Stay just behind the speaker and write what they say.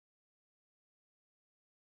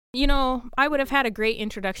You know, I would have had a great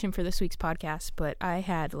introduction for this week's podcast, but I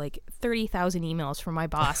had like 30,000 emails from my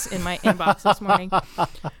boss in my inbox this morning.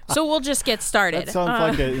 So we'll just get started. That sounds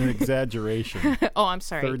like an exaggeration. Oh, I'm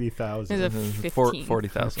sorry. 30,000.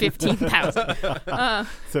 40,000. 15,000.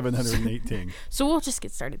 718. So we'll just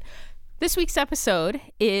get started. This week's episode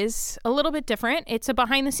is a little bit different. It's a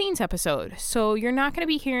behind-the-scenes episode. So you're not going to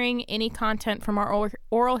be hearing any content from our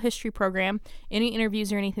oral history program, any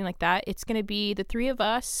interviews or anything like that. It's going to be the three of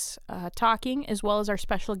us talking, as well as our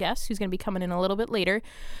special guest, who's going to be coming in a little bit later,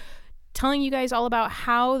 telling you guys all about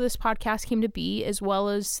how this podcast came to be, as well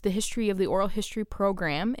as the history of the oral history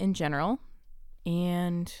program in general,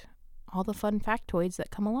 and all the fun factoids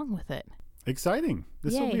that come along with it. Exciting.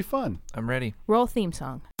 This will be fun. I'm ready. Roll theme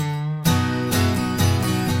song.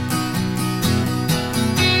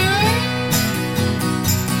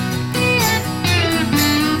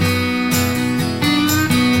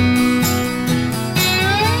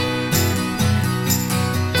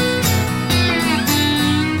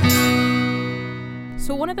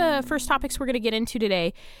 So one of the first topics we're going to get into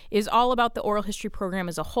today is all about the oral history program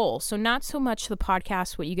as a whole. So not so much the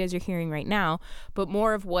podcast, what you guys are hearing right now, but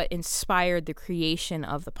more of what inspired the creation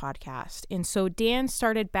of the podcast. And so Dan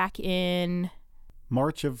started back in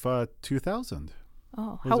March of 2000.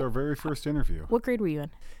 Oh, was our very first interview. What grade were you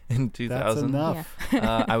in? In 2000? That's enough.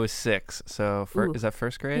 I was 6. So is that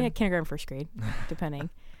first grade? Yeah, kindergarten, first grade, depending.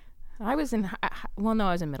 I was in, I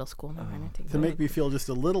was in middle school. To make me feel just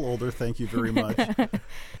a little older, thank you very much.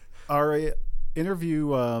 Our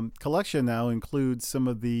interview collection now includes some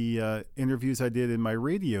of the interviews I did in my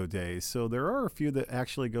radio days. So there are a few that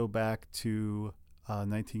actually go back to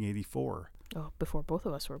 1984. Oh, before both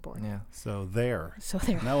of us were born. Yeah. So there.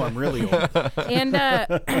 Now I'm really old.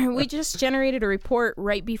 And we just generated a report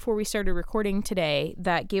right before we started recording today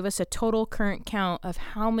that gave us a total current count of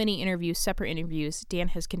how many separate interviews Dan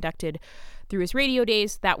has conducted through his radio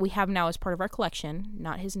days that we have now as part of our collection,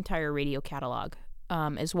 not his entire radio catalog,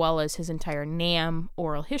 as well as his entire NAMM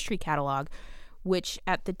Oral History catalog, which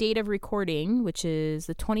at the date of recording, which is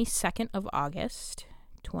the 22nd of August,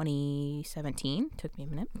 2017, took me a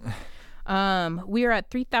minute. We are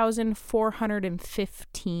at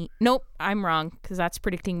 3,415. Nope, I'm wrong, because that's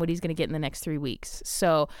predicting what he's going to get in the next 3 weeks.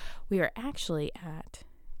 So we are actually at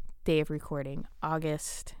day of recording,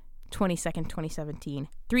 August 22nd, 2017,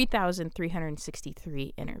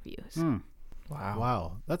 3,363 interviews.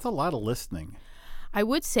 Wow. That's a lot of listening. I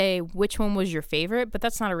would say which one was your favorite, but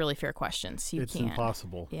that's not a really fair question. So it's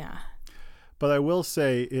impossible. Yeah. But I will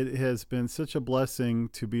say it has been such a blessing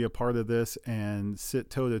to be a part of this and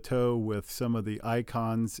sit toe-to-toe with some of the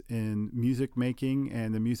icons in music making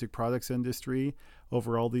and the music products industry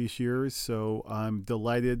over all these years. So I'm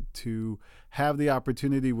delighted to have the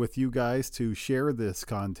opportunity with you guys to share this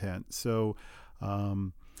content. So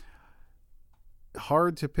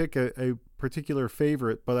hard to pick a particular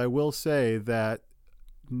favorite, but I will say that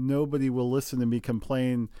nobody will listen to me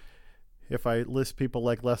complain if I list people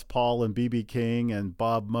like Les Paul and B.B. King and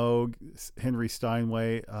Bob Moog, Henry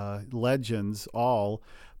Steinway, legends all,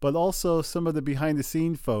 but also some of the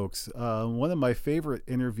behind-the-scene folks. One of my favorite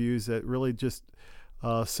interviews that really just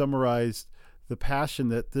summarized the passion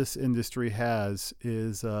that this industry has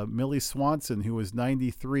is Millie Swanson, who was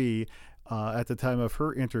 93 at the time of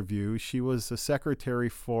her interview. She was a secretary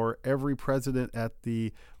for every president at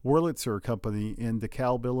the Wurlitzer Company in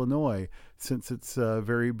DeKalb, Illinois, since its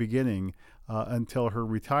very beginning until her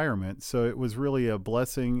retirement. So it was really a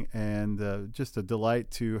blessing and just a delight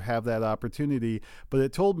to have that opportunity. But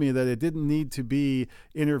it told me that it didn't need to be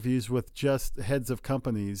interviews with just heads of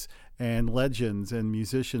companies and legends and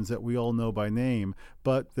musicians that we all know by name,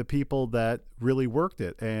 but the people that really worked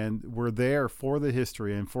it and were there for the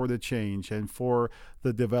history and for the change and for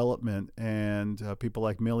the development. And people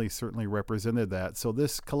like Millie certainly represented that. So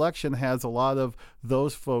this collection has a lot of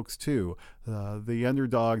those folks too, the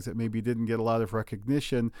underdogs that maybe didn't get a lot of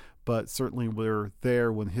recognition, but certainly were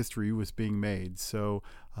there when history was being made. So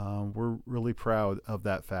we're really proud of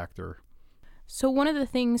that factor. So one of the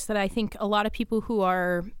things that I think a lot of people who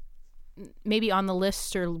are maybe on the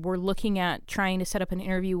list or were looking at trying to set up an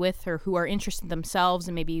interview with, or who are interested themselves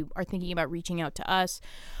and maybe are thinking about reaching out to us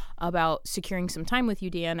about securing some time with you,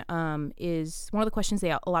 Dan, is one of the questions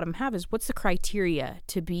a lot of them have is, what's the criteria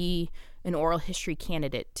to be an oral history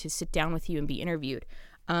candidate, to sit down with you and be interviewed?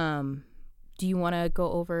 Do you want to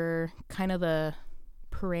go over kind of the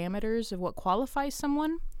parameters of what qualifies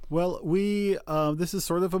someone? Well, this is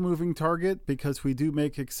sort of a moving target because we do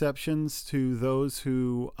make exceptions to those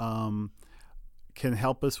who, can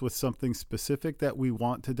help us with something specific that we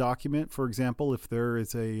want to document. For example, if there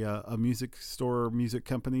is a music store or music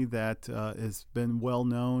company that has been well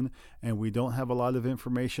known and we don't have a lot of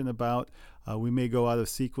information about, we may go out of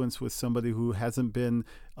sequence with somebody who hasn't been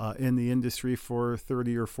in the industry for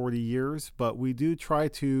 30 or 40 years. But we do try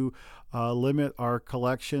to limit our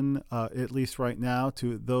collection, at least right now,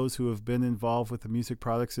 to those who have been involved with the music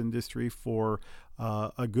products industry for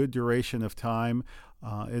a good duration of time.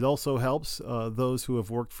 It also helps those who have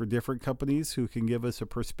worked for different companies who can give us a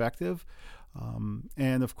perspective.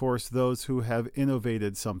 And of course, those who have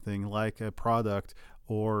innovated something like a product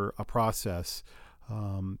or a process.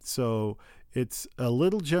 So it's a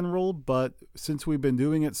little general, but since we've been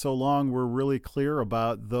doing it so long, we're really clear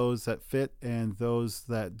about those that fit and those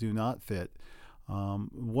that do not fit.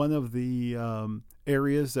 One of the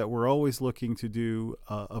areas that we're always looking to do,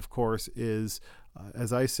 of course, is,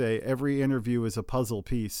 as I say, every interview is a puzzle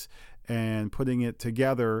piece, and putting it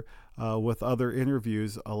together with other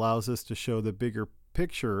interviews allows us to show the bigger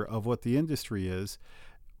picture of what the industry is.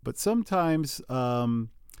 But sometimes,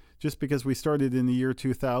 just because we started in the year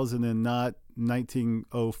 2000 and not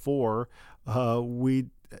 1904, we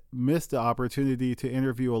missed the opportunity to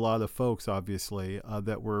interview a lot of folks, obviously,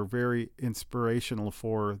 that were very inspirational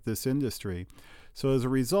for this industry. So as a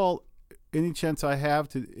result, any chance I have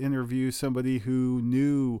to interview somebody who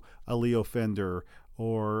knew a Leo Fender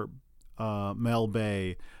or Mel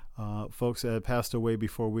Bay, folks that had passed away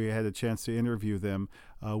before we had a chance to interview them,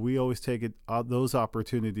 we always take those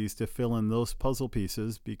opportunities to fill in those puzzle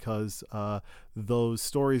pieces, because those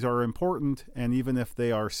stories are important, and even if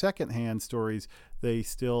they are secondhand stories, they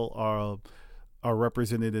still are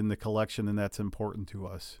represented in the collection, and that's important to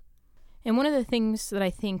us. And one of the things that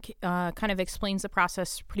I think kind of explains the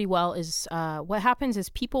process pretty well is what happens is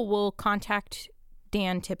people will contact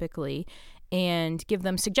Dan typically and give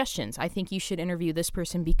them suggestions. I think you should interview this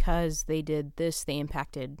person because they did this, they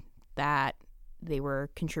impacted that, they were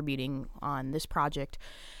contributing on this project.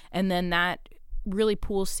 And then that really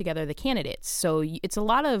pools together the candidates. So it's a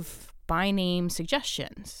lot of by name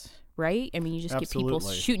suggestions, right? I mean, you just Absolutely. get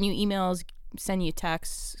people shooting you emails, sending you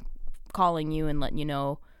texts, calling you and letting you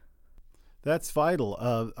know. That's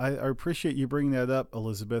vital. I appreciate you bringing that up,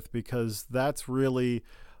 Elizabeth, because that's really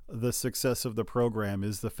the success of the program,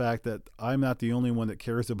 is the fact that I'm not the only one that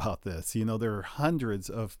cares about this. You know, there are hundreds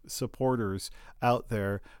of supporters out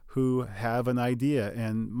there who have an idea.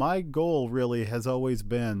 And my goal really has always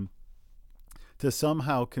been to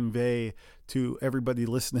somehow convey to everybody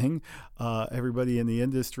listening, everybody in the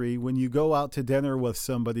industry, when you go out to dinner with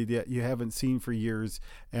somebody that you haven't seen for years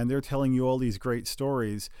and they're telling you all these great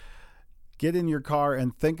stories, get in your car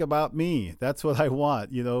and think about me. That's what I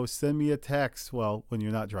want. You know, send me a text, well, when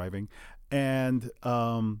you're not driving, and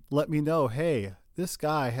let me know, hey, this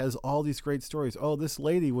guy has all these great stories. Oh, this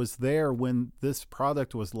lady was there when this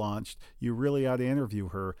product was launched. You really ought to interview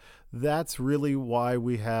her. That's really why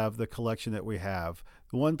we have the collection that we have.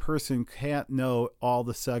 One person can't know all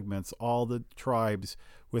the segments, all the tribes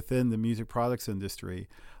within the music products industry.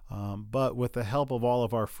 But with the help of all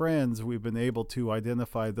of our friends, we've been able to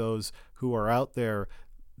identify those who are out there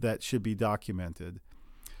that should be documented.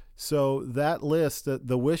 So that list,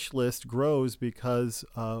 the wish list, grows because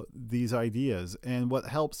these ideas. And what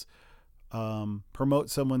helps promote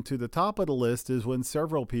someone to the top of the list is when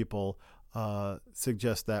several people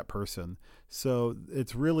suggest that person. So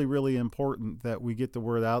it's really, really important that we get the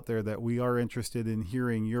word out there that we are interested in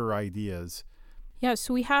hearing your ideas. Yeah,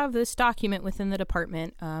 so we have this document within the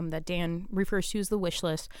department that Dan refers to as the wish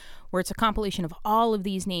list, where it's a compilation of all of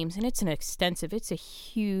these names, and it's a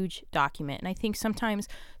huge document. And I think sometimes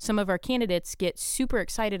some of our candidates get super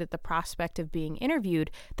excited at the prospect of being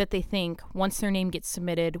interviewed, that they think once their name gets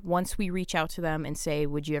submitted, once we reach out to them and say,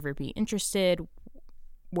 would you ever be interested?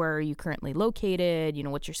 Where are you currently located? You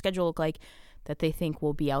know, what's your schedule look like? That they think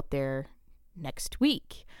we'll be out there next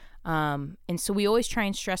week. And so we always try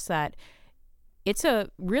and stress that it's a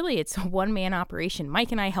one-man operation.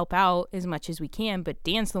 Mike and I help out as much as we can, but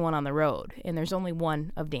Dan's the one on the road, and there's only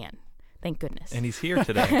one of Dan. Thank goodness. And he's here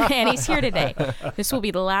today. And he's here today. This will be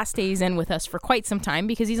the last day he's in with us for quite some time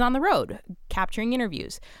because he's on the road capturing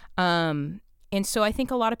interviews. And so I think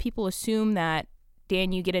a lot of people assume that,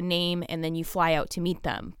 Dan, you get a name and then you fly out to meet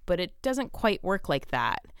them, but it doesn't quite work like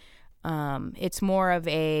that. It's more of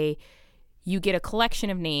you get a collection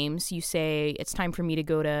of names. You say, it's time for me to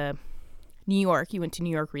go to New York. You went to New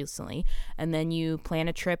York recently, and then you plan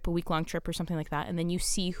a week-long trip or something like that, and then you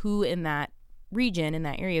see who in that region, in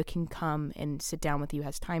that area, can come and sit down with you,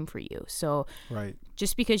 has time for you. So right.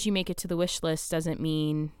 Just because you make it to the wish list doesn't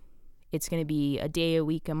mean it's going to be a day, a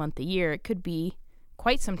week, a month, a year. It could be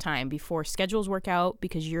quite some time before schedules work out,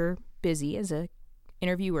 because you're busy as a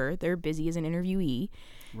interviewer, they're busy as an interviewee.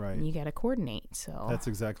 Right. And you got to coordinate. So that's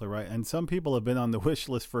exactly right. And some people have been on the wish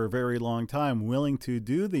list for a very long time, willing to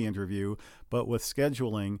do the interview, but with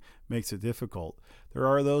scheduling makes it difficult. There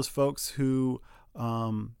are those folks who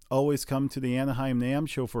always come to the Anaheim NAMM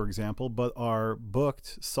show, for example, but are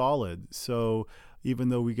booked solid. So even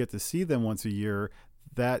though we get to see them once a year,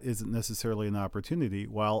 that isn't necessarily an opportunity,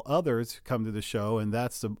 while others come to the show and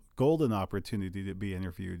that's the golden opportunity to be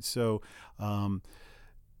interviewed. So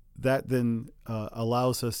that then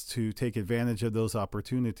allows us to take advantage of those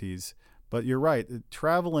opportunities. But you're right,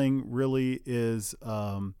 traveling really is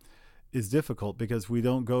difficult because we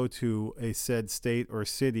don't go to a said state or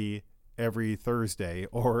city every Thursday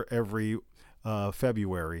or every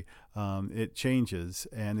February. It changes,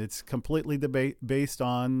 and it's completely based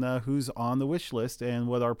on who's on the wish list and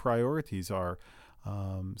what our priorities are.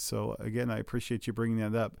 So again, I appreciate you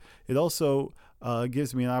bringing that up. It also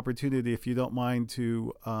gives me an opportunity, if you don't mind,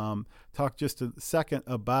 to talk just a second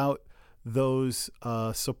about those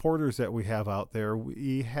supporters that we have out there.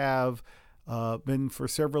 We have been for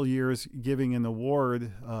several years giving an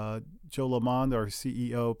award. Joe Lamond, our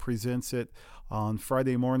CEO, presents it on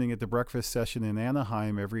Friday morning at the breakfast session in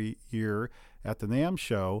Anaheim every year at the NAMM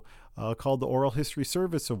show, called the Oral History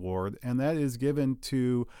Service Award. And that is given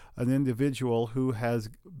to an individual who has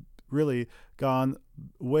really gone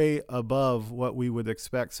way above what we would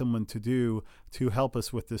expect someone to do to help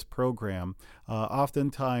us with this program.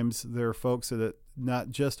 Oftentimes, there are folks that not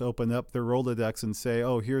just open up their Rolodex and say,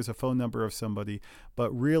 oh, here's a phone number of somebody,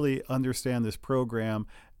 but really understand this program,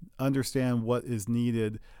 understand what is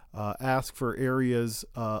needed, ask for areas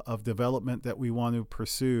of development that we want to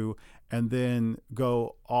pursue, and then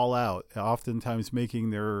go all out, oftentimes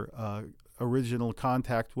making their original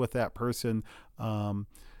contact with that person,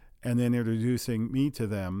 and then introducing me to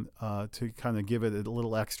them to kind of give it a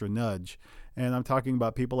little extra nudge. And I'm talking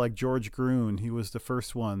about people like George Groon. He was the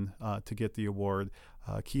first one to get the award.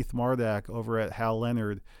 Keith Mardak over at Hal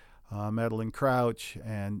Leonard, Madeline Crouch,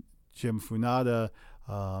 and Jim Funada,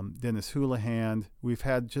 Dennis Houlihan. We've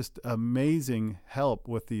had just amazing help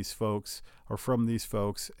with these folks, or from these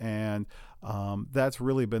folks, and that's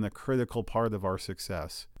really been a critical part of our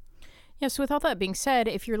success. Yeah, so with all that being said,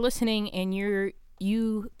 if you're listening and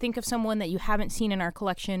you think of someone that you haven't seen in our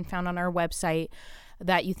collection, found on our website,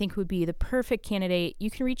 that you think would be the perfect candidate, you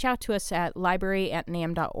can reach out to us at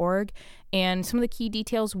library@namm.org. And some of the key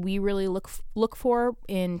details we really look for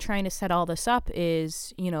in trying to set all this up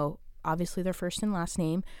is, obviously their first and last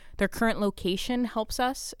name. Their current location helps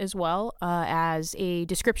us as well, as a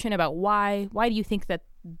description about why do you think that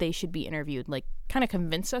they should be interviewed, like kind of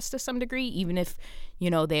convince us to some degree, even if,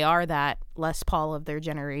 they are that Les Paul of their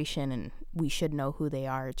generation and we should know who they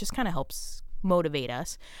are. It just kind of helps motivate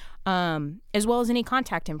us, as well as any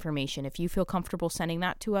contact information. If you feel comfortable sending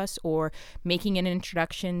that to us or making an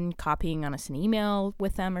introduction, copying on us an email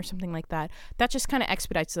with them or something like that, that just kind of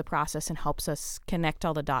expedites the process and helps us connect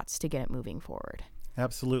all the dots to get it moving forward.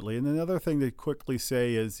 Absolutely. And another thing to quickly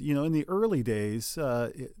say is, in the early days,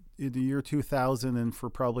 in the year 2000 and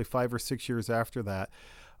for probably 5 or 6 years after that,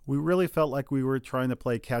 we really felt like we were trying to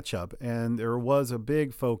play catch up, and there was a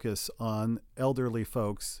big focus on elderly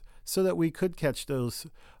folks so that we could catch those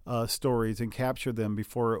stories and capture them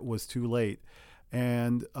before it was too late.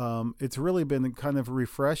 And it's really been kind of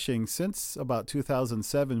refreshing since about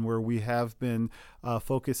 2007, where we have been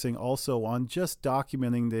focusing also on just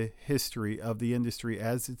documenting the history of the industry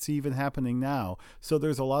as it's even happening now. So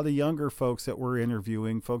there's a lot of younger folks that we're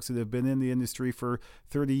interviewing, folks that have been in the industry for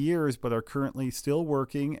 30 years but are currently still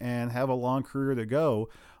working and have a long career to go.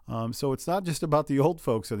 So it's not just about the old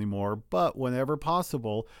folks anymore, but whenever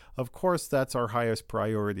possible, of course, that's our highest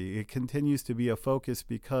priority. It continues to be a focus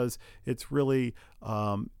because it's really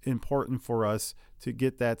important for us to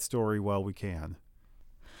get that story while we can.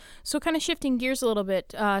 So kind of shifting gears a little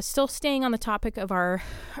bit, still staying on the topic of our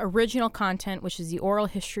original content, which is the oral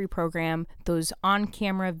history program, those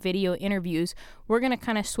on-camera video interviews, we're going to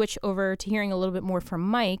kind of switch over to hearing a little bit more from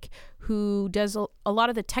Mike, who does a lot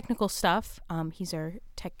of the technical stuff. He's our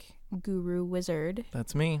tech guru wizard.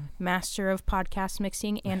 That's me. Master of podcast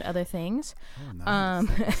mixing and other things. Oh,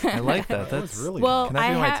 nice. I like that. That's really well. Can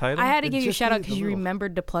that be my title? I had to give you a just shout out needs because a you little-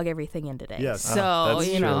 remembered to plug everything in today. Yes. So that's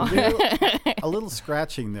you know. true. A little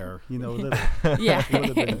scratching there, little. Yeah. Would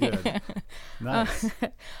have been good. Nice.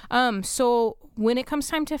 So when it comes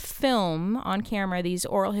time to film on camera these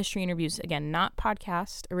oral history interviews, again, not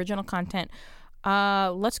podcast, original content,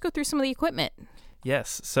 let's go through some of the equipment.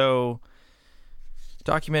 Yes. So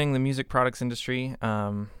documenting the music products industry,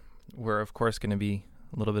 we're of course going to be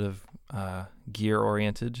a little bit of gear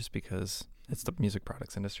oriented, just because it's the music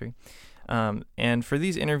products industry. And for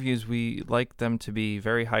these interviews, we like them to be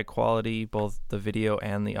very high quality, both the video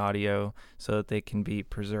and the audio, so that they can be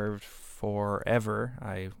preserved forever,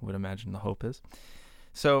 I would imagine the hope is.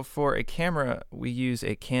 So for a camera, we use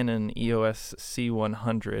a Canon EOS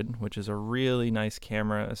C100, which is a really nice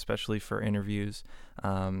camera, especially for interviews.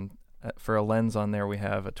 For a lens on there, we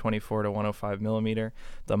have a 24 to 105 millimeter.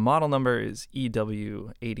 The model number is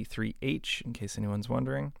EW83H, in case anyone's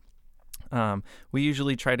wondering. We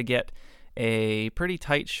usually try to get a pretty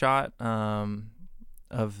tight shot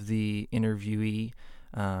of the interviewee.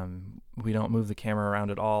 We don't move the camera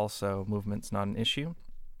around at all, so movement's not an issue.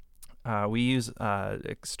 We use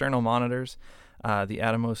external monitors, the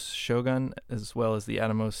Atomos Shogun, as well as the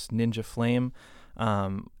Atomos Ninja Flame.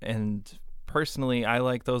 And personally, I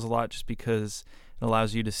like those a lot just because it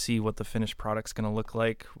allows you to see what the finished product's going to look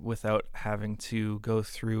like without having to go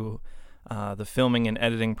through the filming and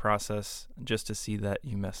editing process just to see that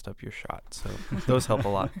you messed up your shot. So those help a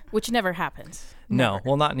lot. Which never happens. No, Never.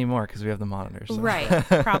 well, not anymore because we have the monitors. So. Right.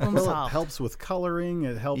 Problem Well, it solved. helps with coloring.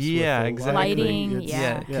 It helps Yeah, with the exactly. Lighting, It's-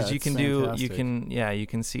 yeah. Because you it's can fantastic. you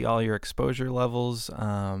can see all your exposure levels.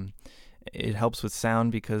 It helps with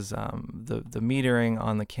sound because the metering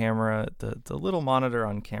on the camera, the little monitor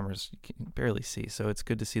on cameras, you can barely see. So it's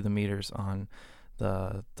good to see the meters on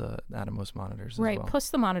the Atomos monitors Right. as well. Plus,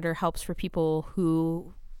 the monitor helps for people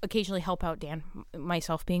who occasionally help out, Dan,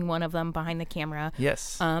 myself being one of them behind the camera,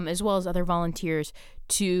 Yes. as well as other volunteers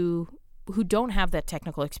who don't have that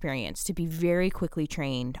technical experience to be very quickly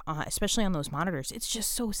trained, especially on those monitors. It's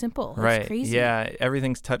just so simple. Right. It's crazy. Yeah.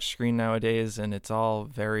 Everything's touchscreen nowadays, and it's all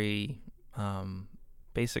very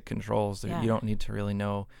basic controls. Yeah. You don't need to really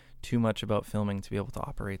know too much about filming to be able to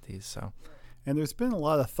operate these. So. And there's been a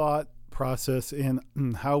lot of thought process in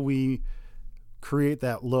how we create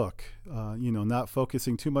that look, not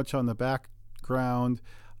focusing too much on the background,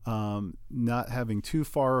 not having too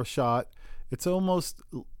far a shot. It's almost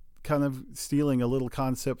kind of stealing a little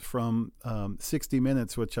concept from 60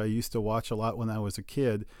 Minutes, which I used to watch a lot when I was a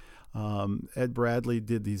kid. Ed Bradley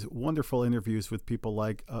did these wonderful interviews with people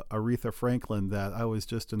like Aretha Franklin that I was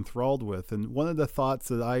just enthralled with. And one of the thoughts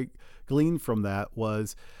that I gleaned from that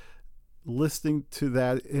was listening to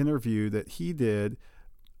that interview that he did,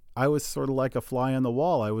 I was sort of like a fly on the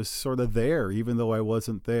wall. I was sort of there, even though I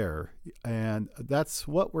wasn't there. And that's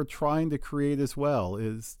what we're trying to create as well,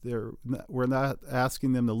 we're not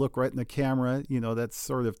asking them to look right in the camera. That's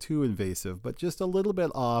sort of too invasive, but just a little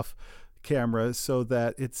bit off camera so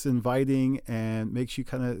that it's inviting and makes you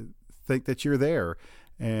kind of think that you're there.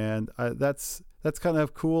 And that's kind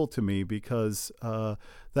of cool to me because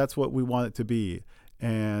that's what we want it to be.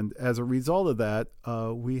 And as a result of that,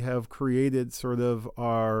 we have created sort of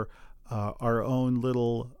our own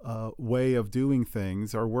little way of doing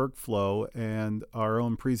things, our workflow, and our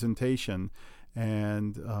own presentation.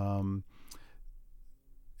 And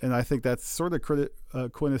I think that's sort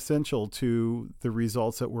of quintessential to the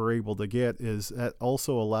results that we're able to get. Is that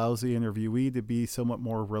also allows the interviewee to be somewhat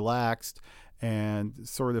more relaxed and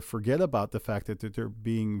sort of forget about the fact that they're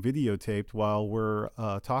being videotaped while we're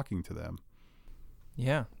talking to them.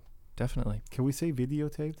 Yeah, definitely. Can we say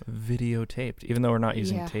videotaped? Videotaped, even though we're not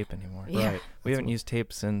using Yeah. tape anymore. Yeah. Right. We haven't used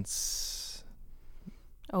tape since...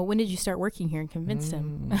 Oh, when did you start working here and convince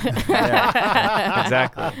him? Yeah,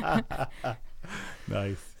 exactly.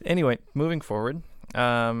 Nice. Anyway, moving forward.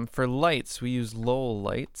 For lights, we use Lowell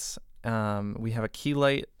lights. We have a key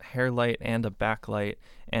light, hair light, and a backlight.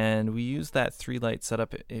 And we use that 3-light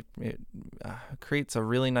setup. It creates a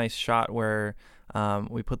really nice shot where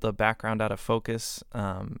we put the background out of focus,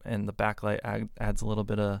 and the backlight adds a little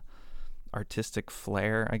bit of artistic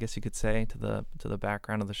flair, I guess you could say, to the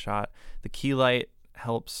background of the shot. The key light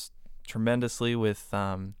helps tremendously with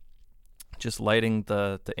just lighting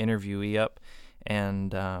the interviewee up,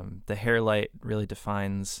 and the hair light really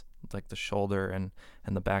defines like the shoulder and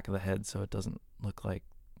the back of the head, so it doesn't look like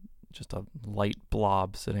just a light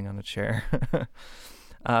blob sitting on a chair.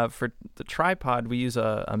 For the tripod, we use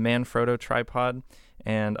a Manfrotto tripod,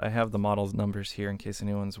 and I have the model's numbers here in case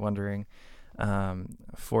anyone's wondering.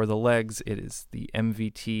 For the legs, it is the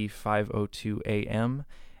MVT 502AM,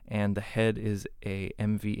 and the head is a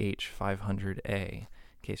MVH 500A, in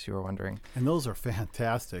case you were wondering. And those are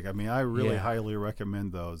fantastic. I mean, I really Yeah. highly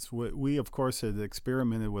recommend those. We, of course, had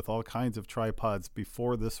experimented with all kinds of tripods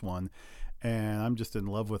before this one, and I'm just in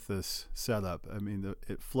love with this setup. I mean,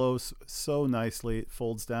 it flows so nicely. It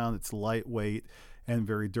folds down. It's lightweight and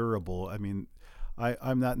very durable. I mean,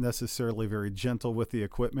 I'm not necessarily very gentle with the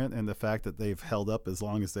equipment, and the fact that they've held up as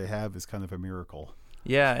long as they have is kind of a miracle.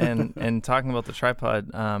 Yeah, and talking about the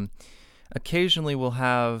tripod, occasionally we'll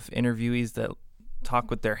have interviewees that talk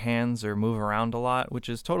with their hands or move around a lot, which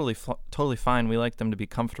is totally fine. We like them to be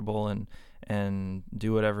comfortable and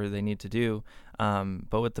do whatever they need to do.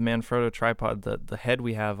 But with the Manfrotto tripod, the head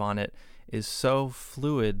we have on it is so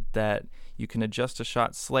fluid that you can adjust a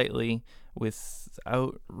shot slightly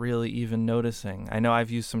without really even noticing. I know I've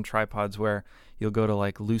used some tripods where you'll go to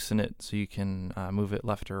like loosen it so you can move it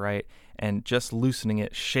left or right, and just loosening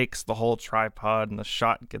it shakes the whole tripod and the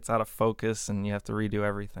shot gets out of focus and you have to redo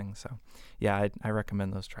everything. So yeah, I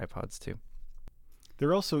recommend those tripods too.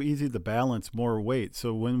 They're also easy to balance more weight.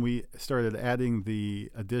 So when we started adding the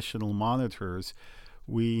additional monitors,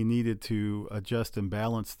 we needed to adjust and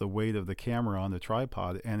balance the weight of the camera on the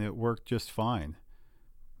tripod, and it worked just fine.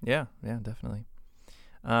 Yeah, definitely.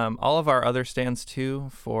 All of our other stands too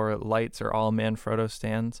for lights are all Manfrotto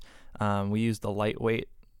stands. We use the lightweight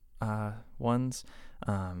ones,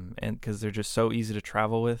 and because they're just so easy to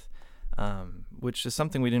travel with, which is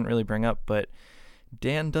something we didn't really bring up, but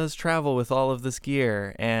Dan does travel with all of this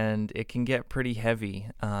gear, and it can get pretty heavy.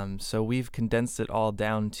 So we've condensed it all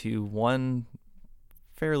down to one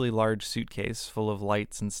fairly large suitcase full of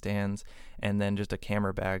lights and stands, and then just a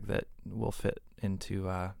camera bag that will fit into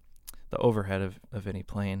the overhead of any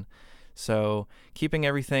plane. So keeping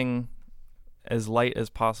everything as light as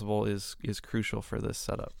possible is crucial for this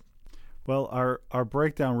setup. Well, our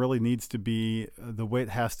breakdown really needs to be, the weight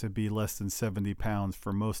has to be less than 70 pounds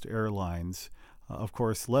for most airlines. Of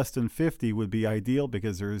course, less than 50 would be ideal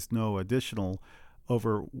because there is no additional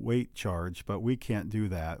overweight charge, but we can't do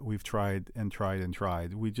that. We've tried and tried and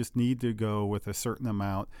tried. We just need to go with a certain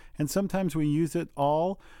amount, and sometimes we use it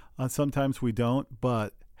all, sometimes we don't,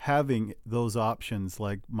 but having those options,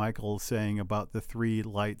 like Michael's saying about the 3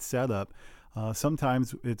 light setup,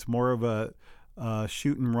 sometimes it's more of a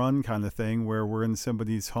shoot and run kind of thing where we're in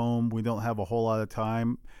somebody's home, we don't have a whole lot of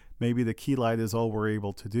time, maybe the key light is all we're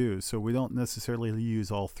able to do, so we don't necessarily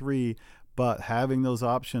use all 3, but having those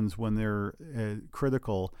options when they're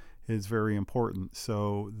critical is very important.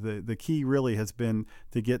 So the key really has been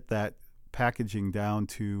to get that packaging down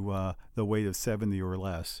to the weight of 70 or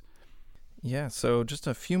less. Yeah, so just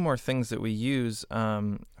a few more things that we use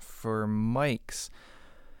for mics.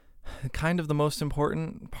 Kind of the most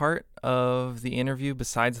important part of the interview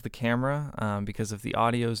besides the camera, because if the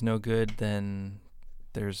audio is no good, then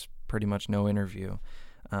there's pretty much no interview.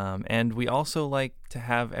 And we also like to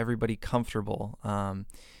have everybody comfortable.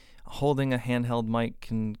 Holding a handheld mic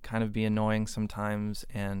can kind of be annoying sometimes,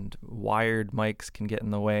 and wired mics can get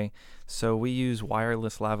in the way. So we use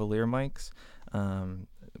wireless lavalier mics.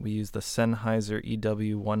 We use the Sennheiser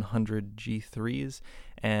EW100 G3s,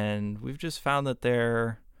 and we've just found that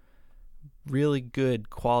they're really good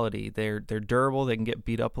quality. They're durable. They can get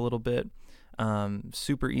beat up a little bit.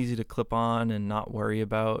 Super easy to clip on and not worry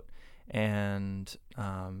about. And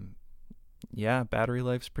battery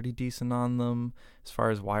life's pretty decent on them as far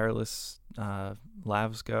as wireless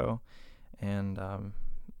lavs go, and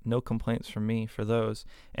no complaints from me for those.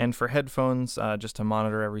 And for headphones, just to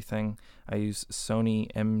monitor everything, I use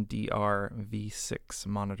Sony MDR V6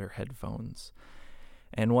 monitor headphones.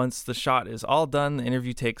 And once the shot is all done, the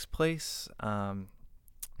interview takes place.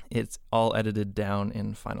 It's all edited down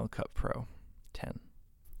in Final Cut Pro 10.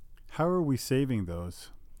 How are we saving those?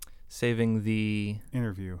 Saving the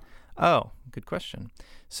interview. Oh, good question.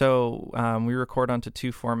 So we record onto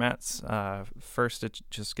 2 formats. First, it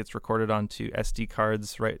just gets recorded onto SD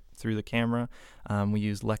cards right through the camera. We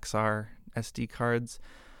use Lexar SD cards.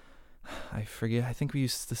 I forget. I think we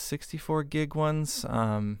use the 64 gig ones.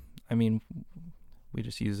 We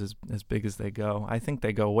just use as big as they go. I think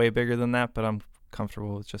they go way bigger than that, but I'm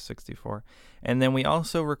comfortable with just 64. And then we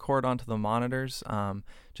also record onto the monitors,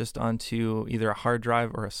 just onto either a hard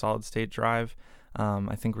drive or a solid state drive.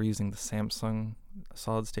 I think we're using the Samsung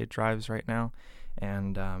solid state drives right now,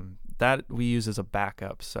 and that we use as a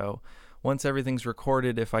backup. So once everything's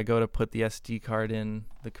recorded, if I go to put the SD card in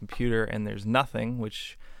the computer and there's nothing,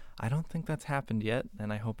 which I don't think that's happened yet,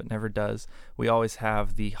 and I hope it never does, we always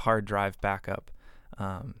have the hard drive backup,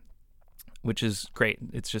 which is great.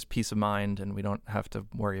 It's just peace of mind, and we don't have to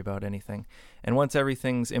worry about anything. And once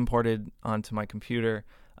everything's imported onto my computer,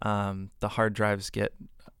 the hard drives get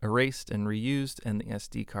erased and reused, and the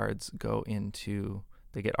SD cards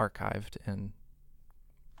they get archived and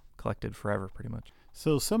collected forever, pretty much.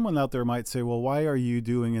 So someone out there might say, well, why are you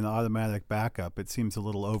doing an automatic backup? It seems a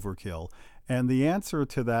little overkill. And the answer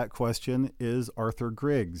to that question is Arthur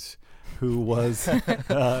Griggs, who was...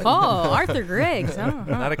 Arthur Griggs.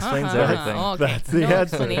 That explains everything. Okay. That's the no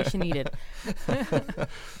answer. explanation needed.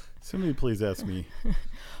 Somebody please ask me.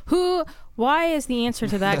 Why is the answer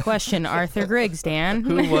to that question Arthur Griggs, Dan?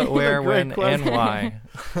 Who, what, where, when, question. and why?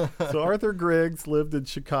 So Arthur Griggs lived in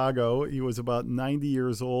Chicago. He was about 90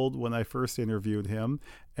 years old when I first interviewed him,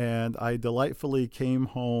 and I delightfully came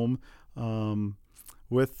home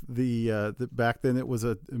with the back then it was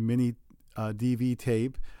a mini DV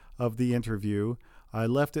tape of the interview. I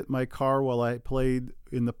left it in my car while I played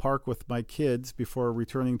in the park with my kids before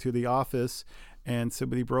returning to the office, and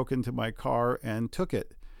somebody broke into my car and took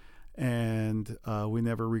it. And we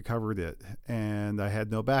never recovered it, and I had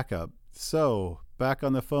no backup. So back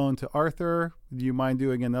on the phone to Arthur, do you mind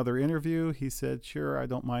doing another interview? He said, sure, I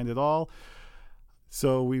don't mind at all.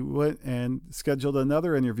 So we went and scheduled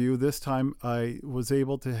another interview. This time I was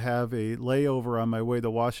able to have a layover on my way to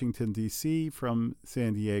Washington, D.C. from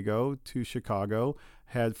San Diego to Chicago.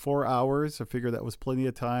 Had 4 hours. I figured that was plenty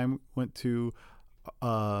of time. Went to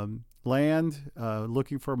land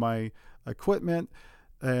looking for my equipment,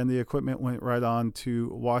 and the equipment went right on to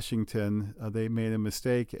Washington. They made a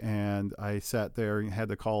mistake, and I sat there and had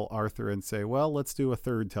to call Arthur and say, well, let's do a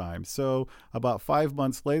third time. So about 5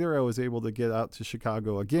 months later, I was able to get out to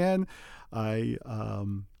Chicago again. I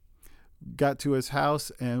got to his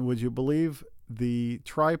house, and would you believe the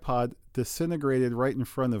tripod disintegrated right in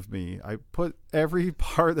front of me. I put every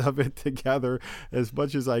part of it together as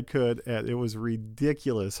much as I could, and it was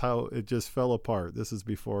ridiculous how it just fell apart. This is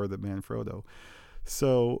before the Manfrotto.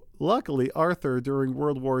 So luckily, Arthur, during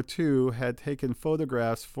World War II, had taken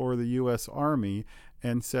photographs for the U.S. Army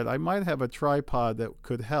and said, I might have a tripod that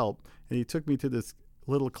could help. And he took me to this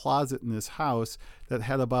little closet in his house that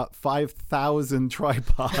had about 5,000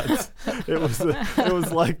 tripods. It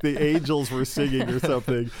was like the angels were singing or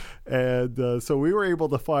something. And so we were able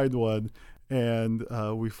to find one. And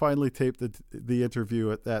we finally taped the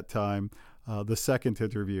interview at that time, the second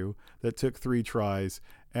interview that took 3 tries.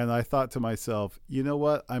 And I thought to myself, you know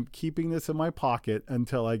what? I'm keeping this in my pocket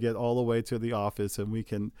until I get all the way to the office and we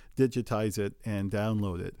can digitize it and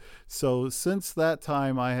download it. So since that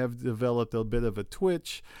time, I have developed a bit of a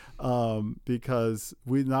twitch because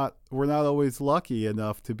we're not always lucky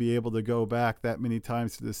enough to be able to go back that many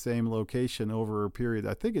times to the same location over a period.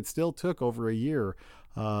 I think it still took over a year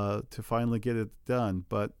to finally get it done.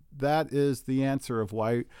 But that is the answer of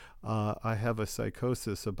why I have a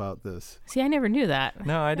psychosis about this. See, I never knew that.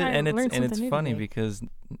 No, I didn't. And it's funny today. because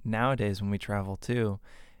nowadays when we travel too,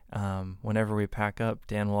 whenever we pack up,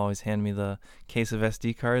 Dan will always hand me the case of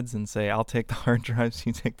SD cards and say, I'll take the hard drives,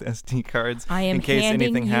 you take the SD cards in case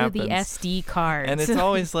anything happens. I am handing you the SD cards. And it's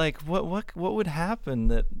always like, what would happen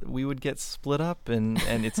that we would get split up? And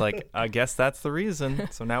it's like, I guess that's the reason.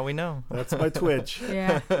 So now we know. That's my twitch.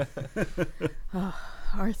 Yeah.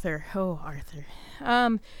 Arthur.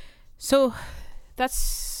 So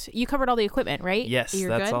you covered all the equipment, right? Yes, You're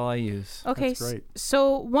that's good? all I use. Okay. That's great.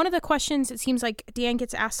 So one of the questions, it seems like Dan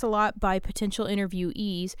gets asked a lot by potential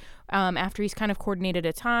interviewees after he's kind of coordinated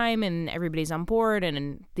a time and everybody's on board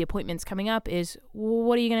and the appointment's coming up is,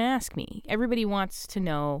 what are you going to ask me? Everybody wants to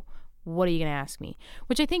know, what are you going to ask me?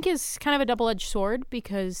 Which I think is kind of a double-edged sword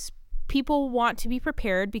because people want to be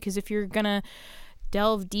prepared, because if you're going to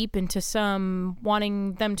delve deep into some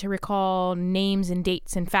wanting them to recall names and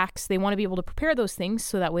dates and facts, they want to be able to prepare those things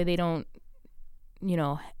so that way they don't,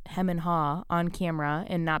 hem and haw on camera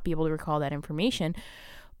and not be able to recall that information.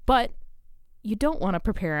 But you don't want to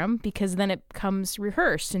prepare them because then it becomes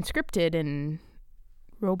rehearsed and scripted and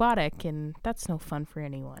robotic, and that's no fun for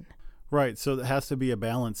anyone. Right. So there has to be a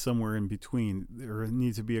balance somewhere in between. There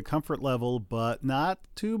needs to be a comfort level, but not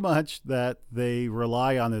too much that they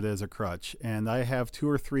rely on it as a crutch. And I have 2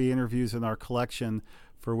 or 3 interviews in our collection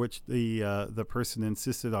for which the person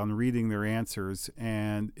insisted on reading their answers.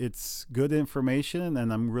 And it's good information,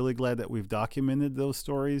 and I'm really glad that we've documented those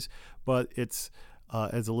stories. But it's,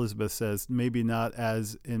 as Elizabeth says, maybe not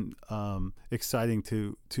as exciting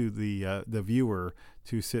to the viewer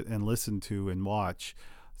to sit and listen to and watch.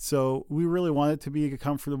 So we really want it to be a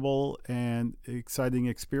comfortable and exciting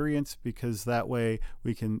experience, because that way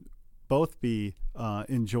we can both be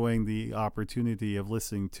enjoying the opportunity of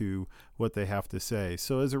listening to what they have to say.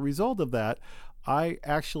 So as a result of that, I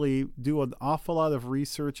actually do an awful lot of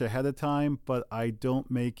research ahead of time, but I don't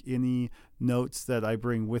make any notes that I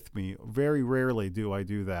bring with me. Very rarely do I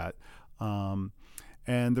do that.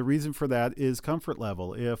 And the reason for that is comfort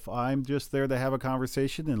level. If I'm just there to have a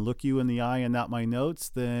conversation and look you in the eye and not my notes,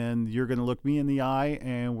 then you're going to look me in the eye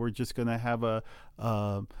and we're just going to have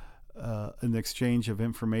an exchange of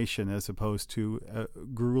information as opposed to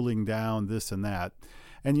grueling down this and that.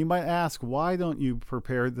 And you might ask, why don't you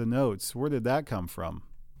prepare the notes? Where did that come from?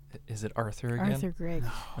 Is it Arthur again? Arthur Griggs.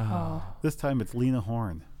 This time it's Lena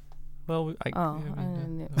Horne. Well,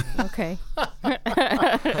 okay.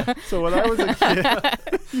 So when I was a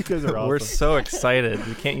kid, you guys are awesome. We're so excited.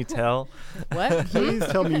 Can't you tell? What? Please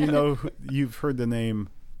tell me you've heard the name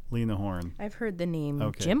Lena Horne. I've heard the name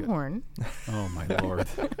Okay, Jim good. Horne. Oh my Lord.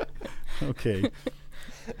 Okay.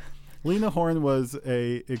 Lena Horne was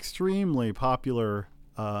a extremely popular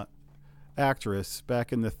actress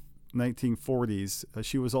back in the 1940s.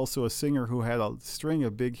 She was also a singer who had a string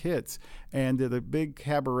of big hits and did a big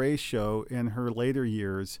cabaret show in her later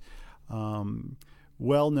years.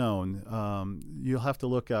 Well known. You'll have to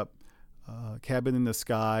look up Cabin in the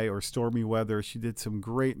Sky or Stormy Weather. She did some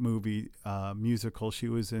great movie musicals. She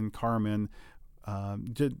was in Carmen.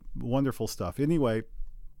 Did wonderful stuff. Anyway,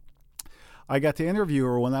 I got to interview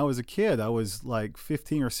her when I was a kid. I was like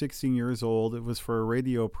 15 or 16 years old. It was for a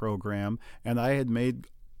radio program, and I had made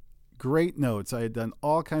great notes. I had done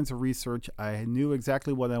all kinds of research. I knew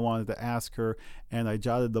exactly what I wanted to ask her, and I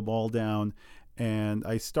jotted them all down. And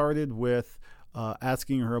I started with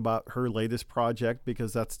asking her about her latest project,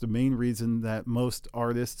 because that's the main reason that most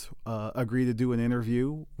artists agree to do an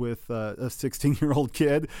interview with a 16-year-old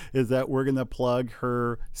kid, is that we're going to plug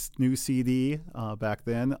her new CD back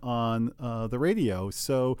then on the radio.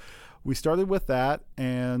 So we started with that,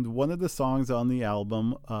 and one of the songs on the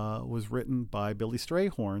album was written by Billy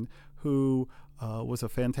Strayhorn, who was a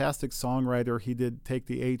fantastic songwriter. He did Take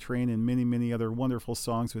the A Train and many, many other wonderful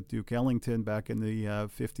songs with Duke Ellington back in the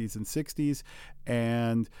 50s and 60s.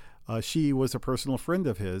 And she was a personal friend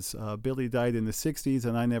of his. Billy died in the 60s,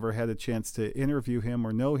 and I never had a chance to interview him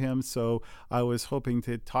or know him, so I was hoping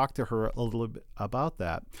to talk to her a little bit about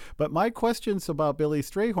that. But my questions about Billy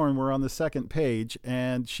Strayhorn were on the second page,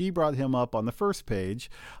 and she brought him up on the first page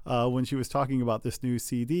when she was talking about this new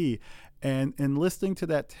CD. And in listening to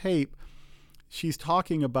that tape, she's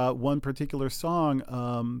talking about one particular song,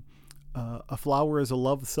 A Flower is a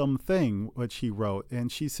Lovesome Thing, which he wrote.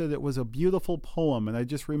 And she said it was a beautiful poem. And I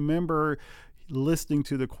just remember listening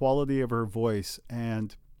to the quality of her voice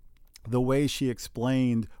and the way she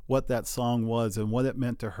explained what that song was and what it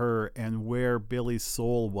meant to her and where Billy's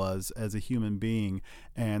soul was as a human being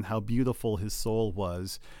and how beautiful his soul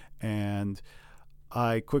was. And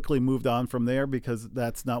I quickly moved on from there, because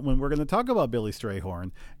that's not when we're going to talk about Billy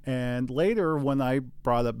Strayhorn. And later, when I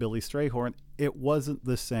brought up Billy Strayhorn, it wasn't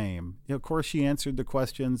the same. Of course, she answered the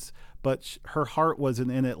questions, but her heart wasn't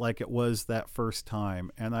in it like it was that first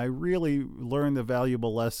time. And I really learned a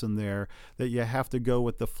valuable lesson there, that you have to go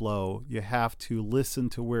with the flow. You have to listen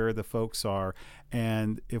to where the folks are.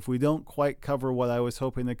 And if we don't quite cover what I was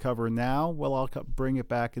hoping to cover now, well, I'll bring it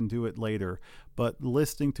back and do it later. But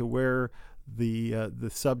listening to where the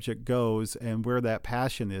subject goes and where that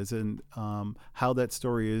passion is and how that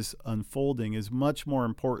story is unfolding is much more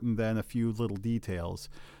important than a few little details.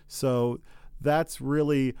 So that's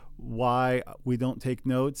really why we don't take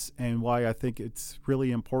notes, and why I think it's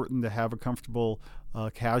really important to have a comfortable,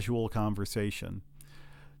 casual conversation.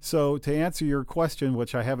 So to answer your question,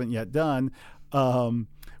 which I haven't yet done,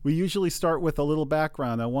 we usually start with a little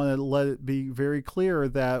background. I want to let it be very clear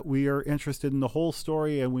that we are interested in the whole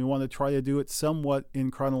story, and we want to try to do it somewhat in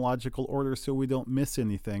chronological order so we don't miss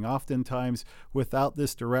anything. Oftentimes, without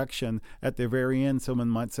this direction, at the very end, someone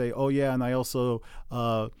might say, oh yeah, and I also,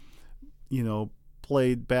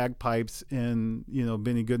 played bagpipes in,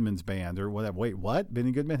 Benny Goodman's band or whatever. Wait, what?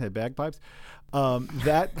 Benny Goodman had bagpipes?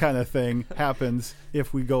 That kind of thing happens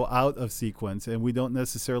if we go out of sequence, and we don't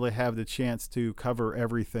necessarily have the chance to cover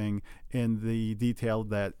everything in the detail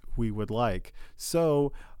that we would like.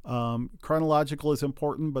 So chronological is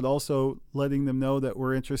important, but also letting them know that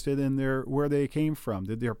we're interested in where they came from.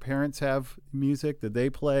 Did their parents have music? Did they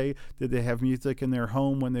play? Did they have music in their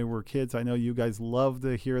home when they were kids? I know you guys love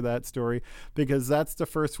to hear that story, because that's the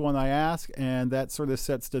first one I ask, and that sort of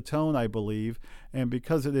sets the tone, I believe. And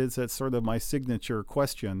because it is, that's sort of my signature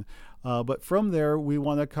question. But from there, we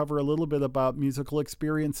want to cover a little bit about musical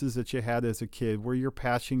experiences that you had as a kid, where your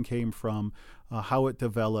passion came from, how it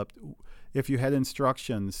developed. If you had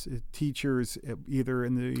instructions, teachers, either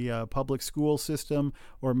in the public school system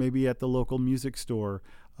or maybe at the local music store,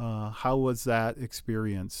 how was that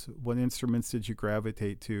experience? What instruments did you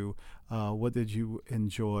gravitate to? What did you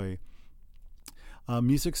enjoy?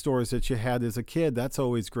 Music stores that you had as a kid, that's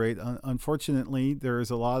always great. Unfortunately,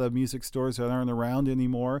 there's a lot of music stores that aren't around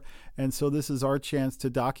anymore, and so this is our chance to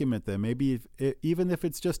document them. Maybe even if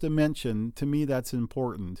it's just a mention, to me that's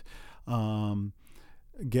important.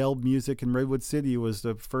 Gelb Music in Redwood City was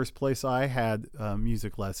the first place I had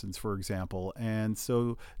music lessons, for example. And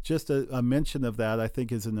so just a mention of that, I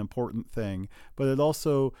think, is an important thing. But it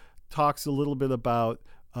also talks a little bit about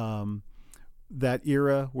that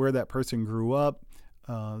era, where that person grew up,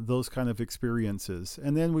 those kind of experiences.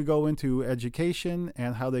 And then we go into education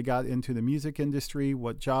and how they got into the music industry,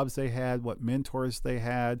 what jobs they had, what mentors they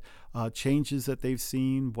had, changes that they've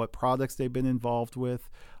seen, what products they've been involved with,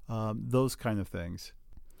 those kind of things.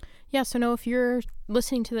 Yeah, so if you're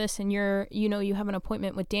listening to this and you have an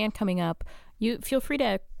appointment with Dan coming up, you feel free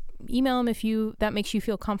to email him if that makes you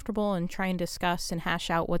feel comfortable and try and discuss and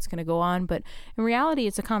hash out what's going to go on. But in reality,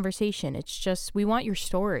 it's a conversation. It's just, we want your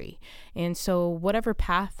story. And so whatever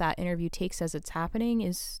path that interview takes as it's happening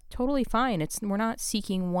is totally fine. We're not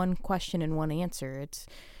seeking one question and one answer. It's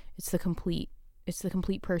the complete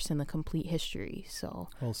person, the complete history. So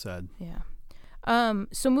well said. Yeah.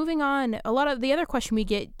 So moving on, a lot of the other question we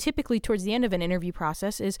get typically towards the end of an interview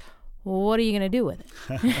process is, what are you going to do with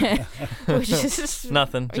it? Which is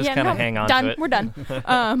nothing. Just kind of hang on done. to it. We're done.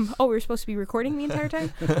 We were supposed to be recording the entire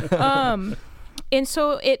time. And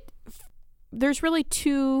so there's really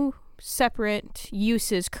two separate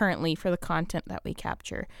uses currently for the content that we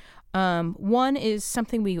capture. One is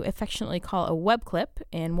something we affectionately call a web clip,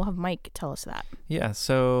 and we'll have Mike tell us that. Yeah.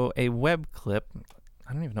 So a web clip,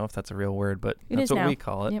 I don't even know if that's a real word, but that's what we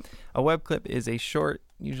call it. Yep. A web clip is a short,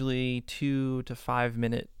 usually 2 to 5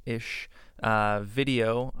 minute-ish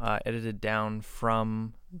video edited down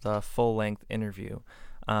from the full-length interview.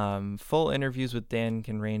 Full interviews with Dan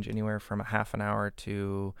can range anywhere from a half an hour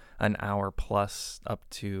to an hour plus, up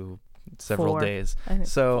to several days.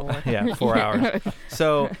 So 4 hours.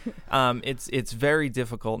 So it's very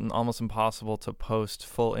difficult and almost impossible to post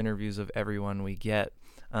full interviews of everyone we get.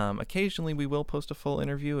 Occasionally we will post a full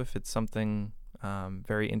interview if it's something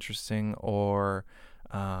very interesting or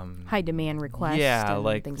high demand request. Yeah,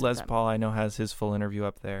 like Les Paul, I know, has his full interview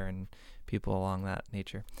up there, and people along that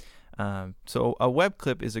nature. So a web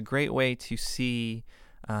clip is a great way to see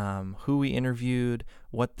who we interviewed,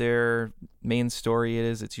 what their main story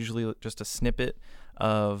is. It's usually just a snippet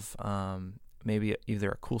of maybe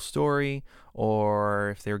either a cool story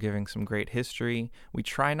or if they're giving some great history. We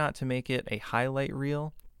try not to make it a highlight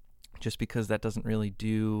reel just because that doesn't really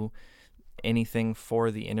do anything for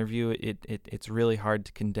the interview. It's really hard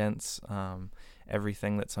to condense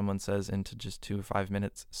everything that someone says into just 2 or 5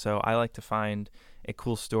 minutes. So I like to find a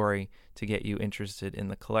cool story to get you interested in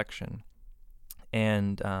the collection.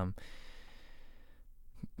 And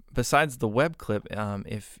besides the web clip,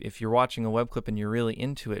 if you're watching a web clip and you're really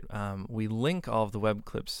into it, we link all of the web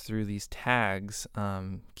clips through these tags,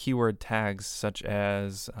 keyword tags such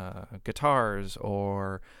as guitars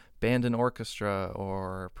or band and orchestra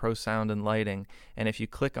or pro sound and lighting. And if you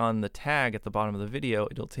click on the tag at the bottom of the video,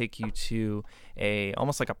 it'll take you to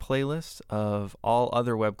almost like a playlist of all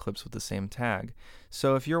other web clips with the same tag.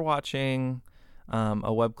 So if you're watching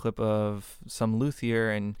a web clip of some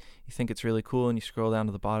luthier and you think it's really cool and you scroll down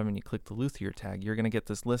to the bottom and you click the luthier tag, you're going to get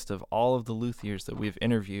this list of all of the luthiers that we've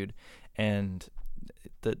interviewed. And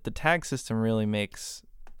the tag system really makes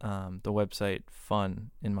the website fun,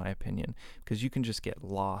 in my opinion, because you can just get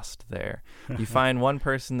lost there. You find one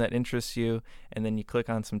person that interests you, and then you click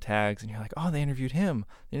on some tags, and you're like, oh, they interviewed him,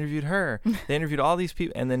 they interviewed her, they interviewed all these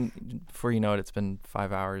people, and then before you know it, it's been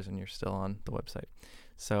 5 hours, and you're still on the website.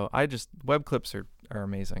 So web clips are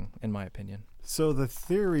amazing, in my opinion. So the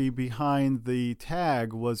theory behind the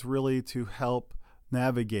tag was really to help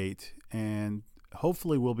navigate, and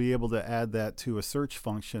hopefully we'll be able to add that to a search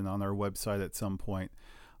function on our website at some point.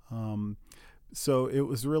 So it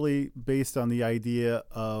was really based on the idea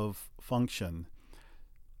of function.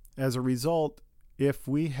 As a result, if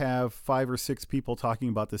we have 5 or 6 people talking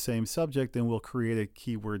about the same subject, then we'll create a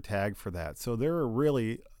keyword tag for that. So there are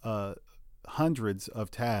really hundreds of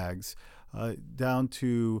tags down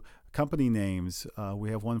to company names. We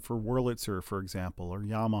have one for Wurlitzer, for example, or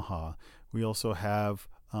Yamaha. We also have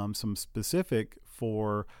some specific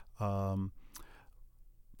for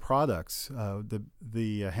products,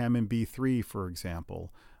 the Hammond B3, for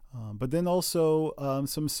example. But then also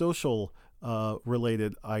some social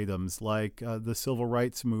related items like the Civil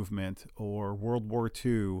Rights Movement or World War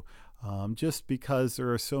II, just because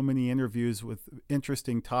there are so many interviews with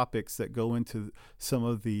interesting topics that go into some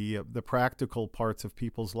of the practical parts of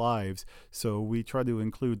people's lives. So we try to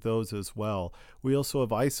include those as well. We also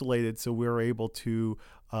have isolated, so we're able to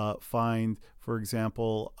find, for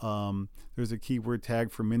example, there's a keyword tag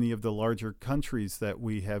for many of the larger countries that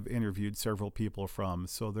we have interviewed several people from.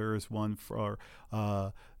 So there is one for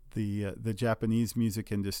the Japanese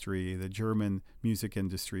music industry, the German music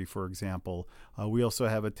industry, for example. We also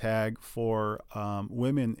have a tag for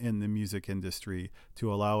women in the music industry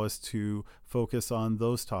to allow us to focus on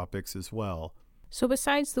those topics as well. So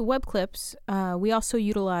besides the web clips, we also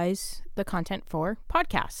utilize the content for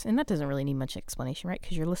podcasts. And that doesn't really need much explanation, right?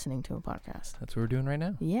 Because you're listening to a podcast. That's what we're doing right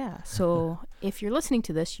now. Yeah. So if you're listening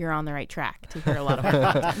to this, you're on the right track to hear a lot of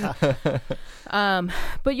our content.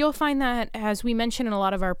 But you'll find that, as we mentioned in a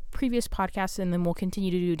lot of our previous podcasts, and then we'll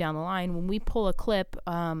continue to do down the line, when we pull a clip,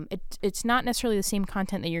 it's not necessarily the same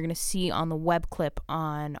content that you're going to see on the web clip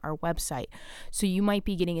on our website. So you might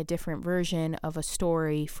be getting a different version of a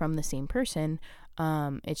story from the same person.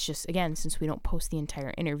 It's just, again, since we don't post the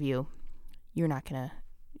entire interview, you're not going to,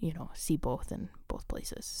 see both in both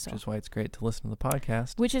places. So. Which is why it's great to listen to the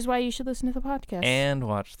podcast. Which is why you should listen to the podcast. And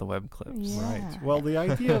watch the web clips. Yeah. Right. Well, the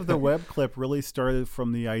idea of the web clip really started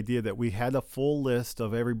from the idea that we had a full list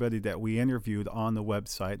of everybody that we interviewed on the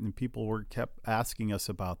website, and people kept asking us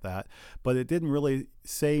about that. But it didn't really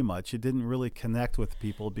say much. It didn't really connect with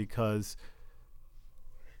people because...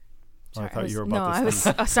 Sorry, I thought you were about to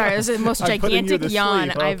sleep. Sorry, it was the most gigantic yawn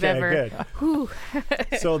I've ever.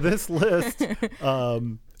 So this list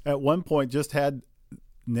at one point just had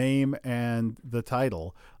name and the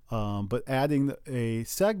title, but adding a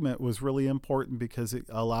segment was really important because it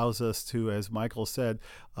allows us to, as Michael said,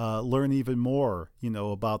 learn even more,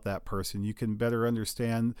 about that person. You can better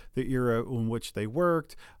understand the era in which they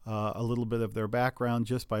worked, a little bit of their background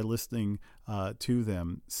just by listening to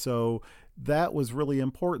them. So that was really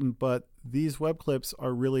important, but these web clips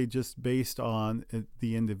are really just based on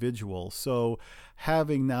the individual. So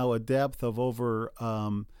having now a depth of over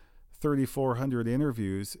 3,400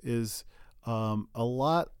 interviews is a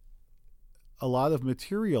lot of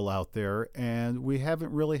material out there, and we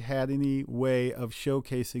haven't really had any way of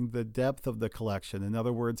showcasing the depth of the collection. In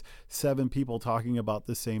other words, 7 people talking about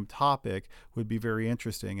the same topic would be very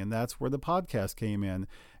interesting, and that's where the podcast came in.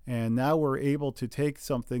 And now we're able to take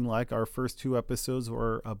something like our first 2 episodes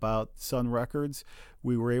were about Sun Records.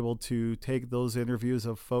 We were able to take those interviews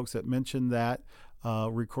of folks that mentioned that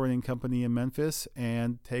recording company in Memphis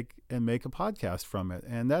and make a podcast from it.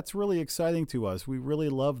 And that's really exciting to us. We really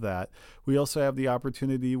love that. We also have the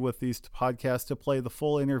opportunity with these podcasts to play the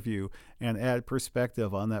full interview and add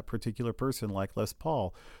perspective on that particular person, like Les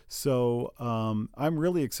Paul. So I'm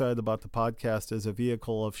really excited about the podcast as a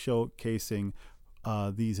vehicle of showcasing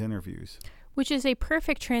these interviews. Which is a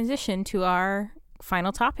perfect transition to our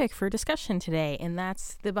final topic for discussion today, and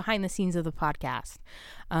that's the behind the scenes of the podcast.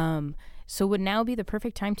 So would now be the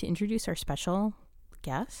perfect time to introduce our special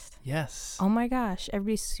guest? Yes. Oh my gosh,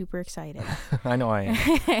 everybody's super excited. I know I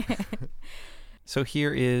am. So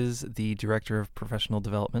here is the Director of Professional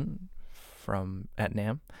Development at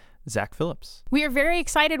NAMM, Zach Phillips. We are very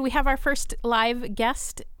excited. We have our first live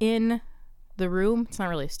guest in the room. It's not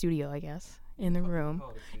really a studio, I guess. In the room.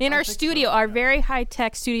 In our studio, our very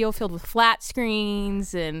high-tech studio filled with flat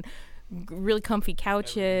screens and really comfy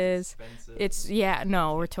couches.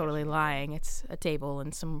 We're totally lying. It's a table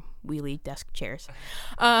and some wheelie desk chairs.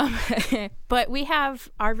 But we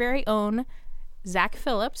have our very own Zach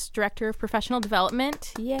Phillips, Director of Professional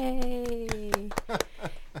Development. Yay.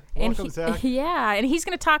 Welcome, Zach. Yeah, and he's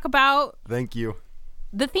going to talk about... Thank you.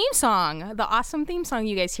 The theme song, the awesome theme song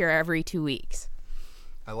you guys hear every 2 weeks.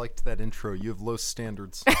 I liked that intro. You have low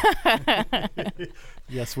standards.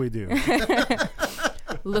 Yes, we do.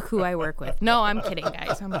 Look who I work with. No, I'm kidding,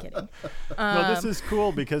 guys. I'm kidding. No, this is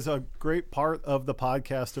cool because a great part of the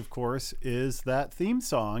podcast, of course, is that theme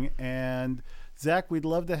song. And Zach, we'd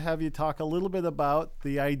love to have you talk a little bit about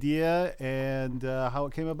the idea and how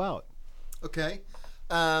it came about. Okay.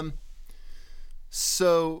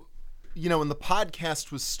 So, when the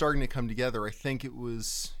podcast was starting to come together, I think it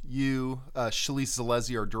was you, Shalise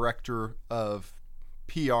Zalezi, our Director of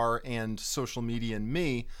PR and Social Media, and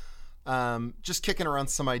me, just kicking around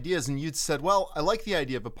some ideas. And you'd said, well, I like the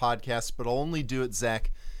idea of a podcast, but I'll only do it,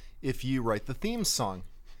 Zach, if you write the theme song.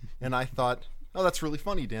 And I thought, oh, that's really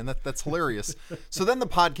funny, Dan. That's hilarious. So then the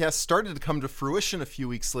podcast started to come to fruition a few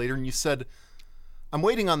weeks later, and you said, I'm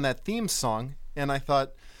waiting on that theme song. And I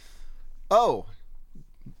thought, oh,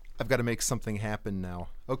 I've got to make something happen now.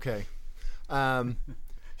 Okay.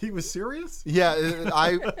 He was serious? Yeah,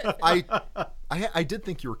 I did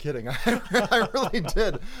think you were kidding. I really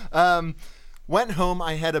did. Went home.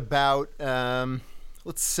 I had about,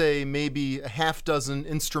 let's say, maybe a half dozen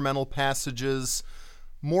instrumental passages,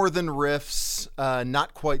 more than riffs,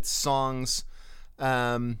 not quite songs,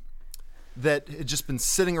 that had just been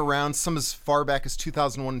sitting around, some as far back as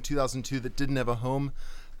 2001 and 2002 that didn't have a home.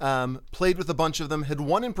 Played with a bunch of them, had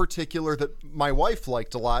one in particular that my wife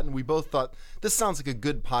liked a lot, and we both thought, this sounds like a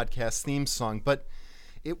good podcast theme song, but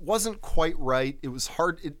it wasn't quite right. It was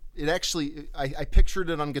hard. It actually, I pictured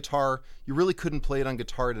it on guitar. You really couldn't play it on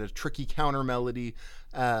guitar. It had a tricky counter melody.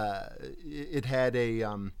 It had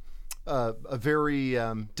a very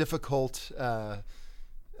difficult, the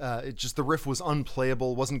riff was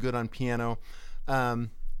unplayable, wasn't good on piano.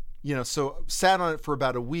 So sat on it for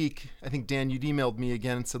about a week. I think, Dan, you'd emailed me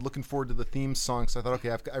again and said, looking forward to the theme song. So I thought,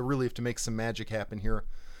 okay, I really have to make some magic happen here.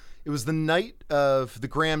 It was the night of the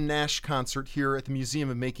Graham Nash concert here at the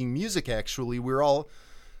Museum of Making Music, actually. We were all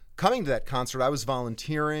coming to that concert. I was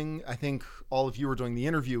volunteering. I think all of you were doing the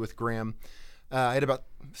interview with Graham. I had about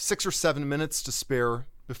 6 or 7 minutes to spare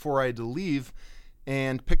before I had to leave,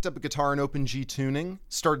 and picked up a guitar in open G tuning,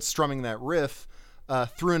 started strumming that riff,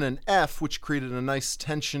 threw in an F, which created a nice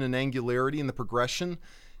tension and angularity in the progression,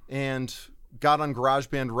 and got on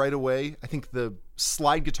GarageBand right away. I think the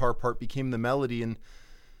slide guitar part became the melody, and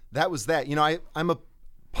that was that. I'm a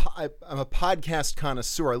podcast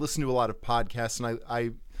connoisseur. I listen to a lot of podcasts, and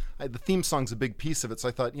I the theme song's a big piece of it. So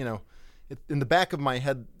I thought, in the back of my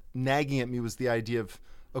head, nagging at me was the idea of,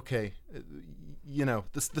 okay,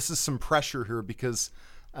 this is some pressure here, because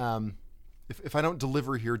if I don't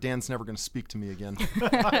deliver here, Dan's never going to speak to me again.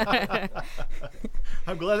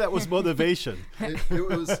 I'm glad that was motivation. It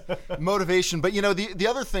was motivation. But, the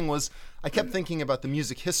other thing was, I kept thinking about the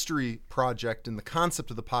Music History Project and the concept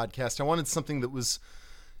of the podcast. I wanted something that was,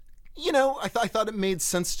 I thought it made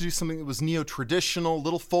sense to do something that was neo-traditional, a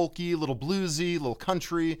little folky, a little bluesy, a little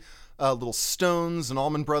country, little Stones and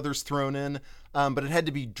Allman Brothers thrown in. But it had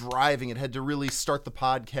to be driving. It had to really start the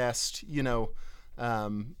podcast,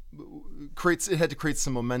 it had to create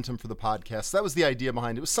some momentum for the podcast. That was the idea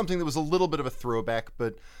behind it. It was something that was a little bit of a throwback,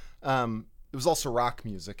 but it was also rock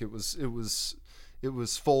music. It was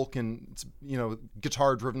folk, and it's,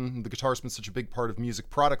 guitar driven. The guitar's been such a big part of music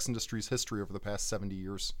products industry's history over the past 70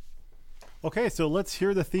 years. Okay, so let's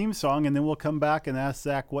hear the theme song, and then we'll come back and ask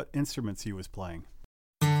Zach what instruments he was playing.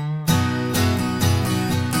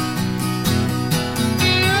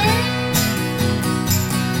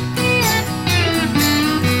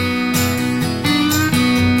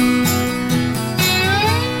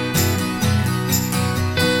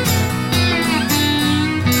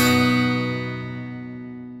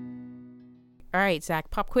 All right, Zach,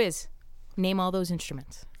 pop quiz. Name all those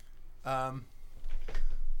instruments.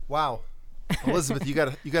 Wow. Elizabeth, you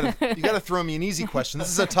gotta throw me an easy question. This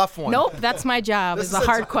is a tough one. Nope, that's my job. Is the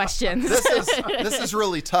hard questions. This is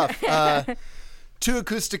really tough. 2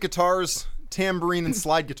 acoustic guitars, tambourine, and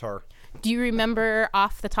slide guitar. Do you remember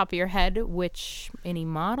off the top of your head any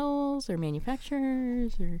models or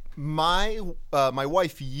manufacturers or? My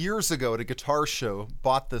wife years ago at a guitar show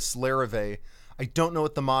bought this Larrivee. I don't know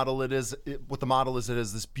what the model it is. It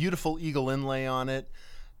has this beautiful eagle inlay on it.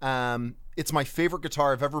 It's my favorite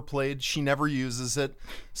guitar I've ever played. She never uses it,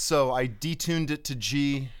 so I detuned it to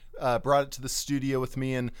G, brought it to the studio with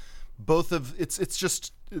me, and it's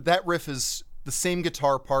just that riff is the same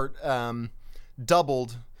guitar part,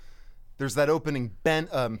 doubled. There's that opening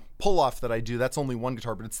pull off that I do. That's only one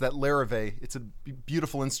guitar, but it's that Larrivee. It's a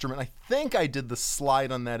beautiful instrument. I think I did the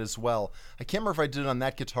slide on that as well. I can't remember if I did it on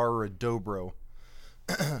that guitar or a dobro.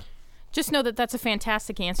 Just know that that's a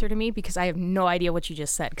fantastic answer to me, because I have no idea what you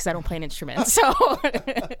just said, because I don't play an instrument. So,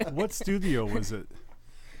 what studio was it?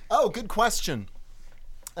 Oh, good question.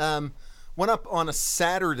 Went up on a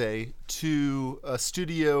Saturday to a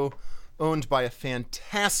studio owned by a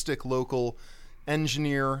fantastic local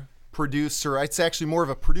engineer, producer. It's actually more of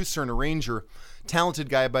a producer and arranger. Talented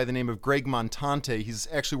guy by the name of Greg Montante. He's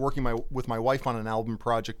actually working with my wife on an album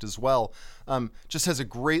project as well. Just has a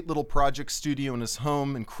great little project studio in his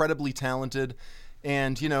home, incredibly talented.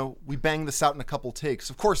 And, we banged this out in a couple takes.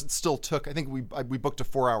 Of course, it still took, I think we booked a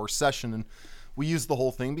 4-hour session, and we used the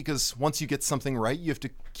whole thing, because once you get something right, you have to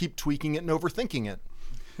keep tweaking it and overthinking it.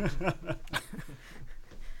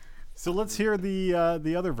 So let's hear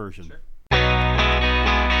the other version. Sure.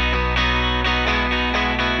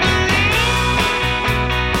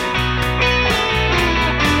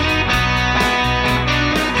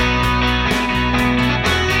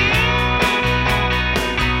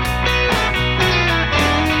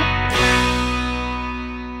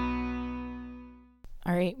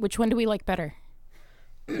 All right, which one do we like better?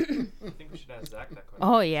 I think we should ask Zach that question.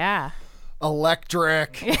 Oh, yeah.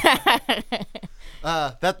 Electric.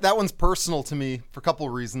 That one's personal to me for a couple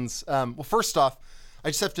of reasons. Well, first off, I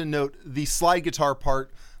just have to note the slide guitar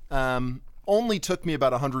part only took me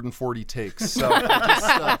about 140 takes.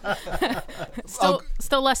 So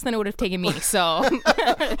still less than it would have taken me. So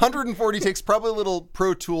 140 takes, probably a little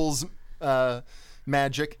Pro Tools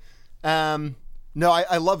magic. No,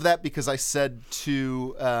 I love that because I said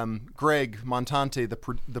to Greg Montante,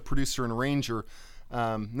 the producer and arranger,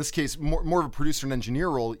 in this case, more of a producer and engineer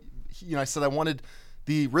role, I said I wanted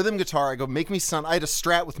the rhythm guitar. I go, make me sound, I had a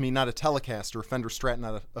Strat with me, not a Telecaster, a Fender Strat,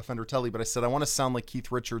 not a Fender Tele, but I said, I want to sound like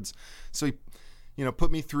Keith Richards. So he,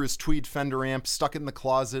 put me through his tweed Fender amp, stuck it in the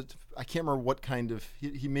closet. I can't remember what kind of,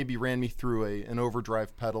 he maybe ran me through an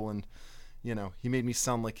overdrive pedal, and, he made me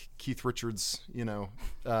sound like Keith Richards,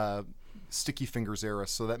 Sticky Fingers era.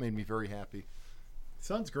 So that made me very happy.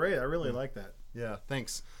 Sounds great. I really like that. Yeah,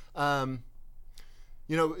 thanks. It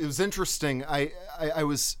was interesting. I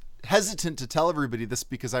was hesitant to tell everybody this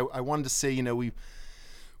because I wanted to say,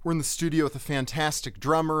 we're in the studio with a fantastic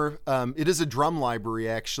drummer. It is a drum library,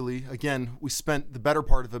 actually. Again, we spent the better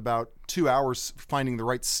part of about 2 hours finding the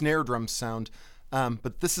right snare drum sound.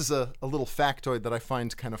 But this is a little factoid that I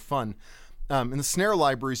find kind of fun. In the snare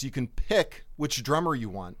libraries, you can pick which drummer you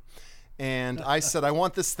want. And I said, I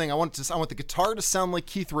want this thing. I want the guitar to sound like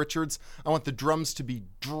Keith Richards. I want the drums to be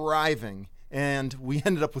driving. And we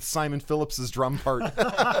ended up with Simon Phillips's drum part.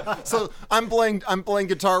 So I'm playing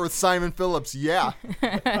guitar with Simon Phillips. Yeah.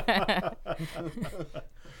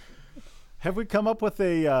 Have we come up with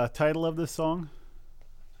a title of this song?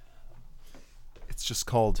 It's just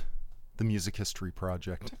called The Music History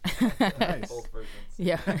Project. Nice.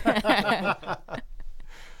 Yeah.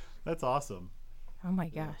 That's awesome. Oh my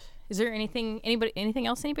gosh. Is there anything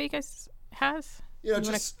else anybody guys has?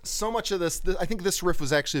 So much of this, I think this riff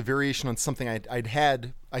was actually a variation on something I'd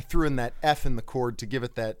had. I threw in that F in the chord to give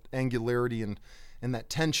it that angularity and that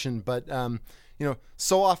tension. But,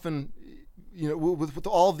 so often, with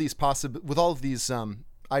all of these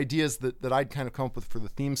ideas that I'd kind of come up with for the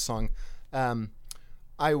theme song,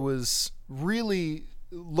 I was really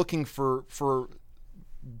looking for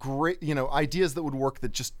great, ideas that would work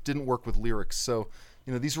that just didn't work with lyrics. So,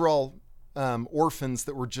 these were all orphans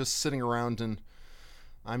that were just sitting around, and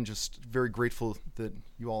I'm just very grateful that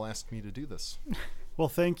you all asked me to do this. Well,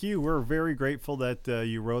 thank you. We're very grateful that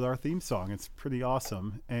you wrote our theme song. It's pretty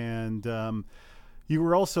awesome. And you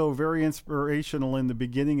were also very inspirational in the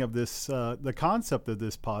beginning of this, the concept of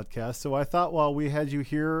this podcast. So I thought while we had you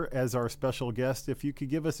here as our special guest, if you could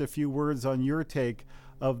give us a few words on your take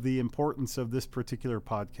of the importance of this particular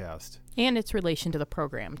podcast. And its relation to the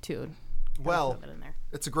program, too. Well,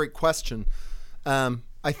 it's a great question.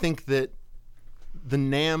 I think that the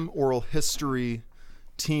NAMM Oral History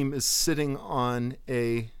team is sitting on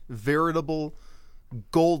a veritable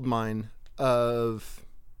goldmine of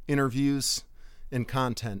interviews and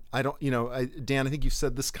content. Dan, I think you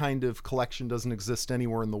said this kind of collection doesn't exist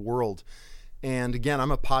anywhere in the world. And again,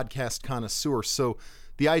 I'm a podcast connoisseur. So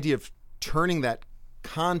the idea of turning that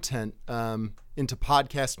content into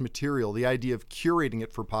podcast material, the idea of curating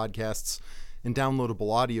it for podcasts and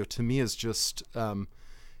downloadable audio, to me is just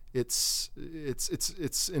it's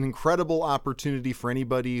an incredible opportunity for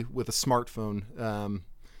anybody with a smartphone,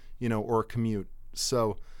 or a commute.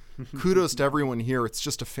 So kudos to everyone here. It's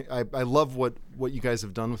just I love what you guys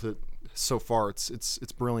have done with it so far.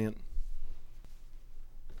 It's brilliant.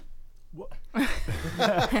 We're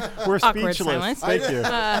Awkward speechless. silence. Thank you.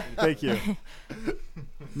 Thank you.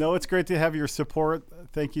 No, it's great to have your support.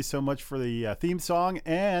 Thank you so much for the theme song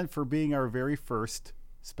and for being our very first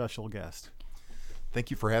special guest.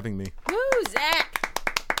 Thank you for having me. Woo, Zach!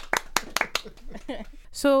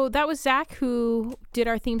 So that was Zach who did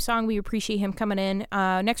our theme song. We appreciate him coming in.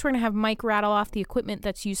 Next, we're going to have Mike rattle off the equipment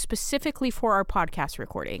that's used specifically for our podcast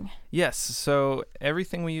recording. Yes. So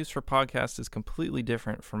everything we use for podcasts is completely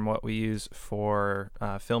different from what we use for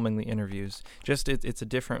filming the interviews. Just it's a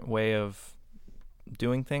different way of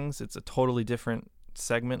doing things. It's a totally different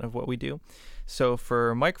segment of what we do. So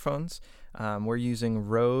for microphones, we're using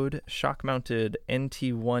Rode shock-mounted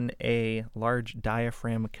NT1A large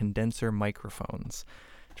diaphragm condenser microphones.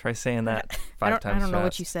 Try saying that 5 times fast. I don't know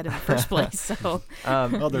what you said in the first place. So,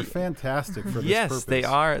 they're fantastic for this purpose. Yes, they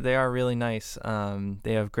are. They are really nice.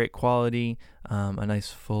 They have great quality, a nice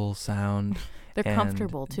full sound. They're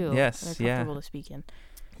comfortable too. Yes, they're comfortable to speak in.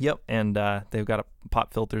 Yep, and they've got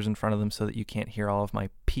pop filters in front of them so that you can't hear all of my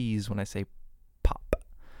P's when I say pop.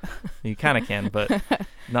 You kind of can, but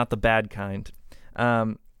not the bad kind.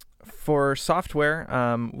 For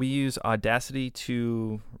software, we use Audacity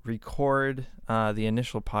to record the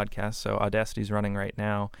initial podcast. So Audacity's running right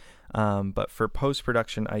now. But for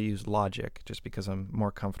post-production, I use Logic just because I'm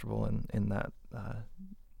more comfortable in that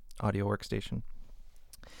audio workstation.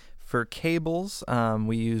 For cables,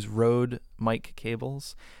 we use Rode mic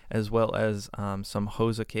cables as well as some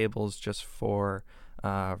Hosa cables just for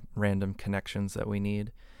random connections that we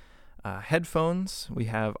need. Headphones, we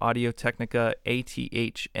have Audio-Technica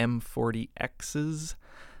ATH M40Xs,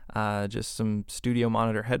 just some studio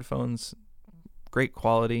monitor headphones. Great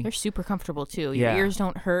quality. They're super comfortable too. Your ears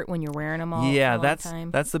don't hurt when you're wearing them all. Yeah, all the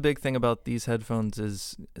time. That's the big thing about these headphones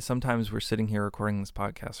is sometimes we're sitting here recording this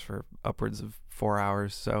podcast for upwards of 4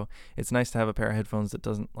 hours. So it's nice to have a pair of headphones that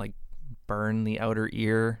doesn't like burn the outer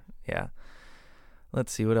ear. Yeah.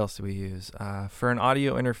 Let's see, what else do we use? For an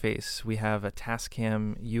audio interface, we have a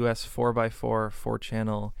Tascam US 4x4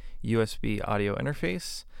 4-channel USB audio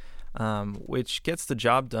interface. Which gets the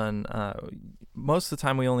job done. Most of the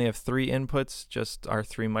time we only have 3 inputs, just our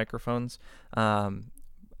 3 microphones.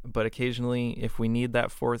 But occasionally, if we need that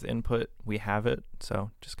 4th input, we have it.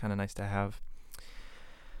 So just kind of nice to have.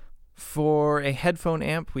 For a headphone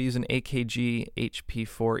amp, we use an AKG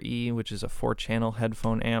HP4E, which is a 4-channel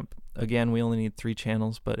headphone amp. Again, we only need 3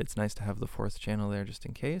 channels, but it's nice to have the 4th channel there just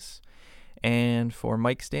in case. And for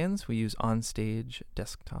mic stands, we use Onstage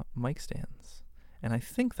desktop mic stands. And I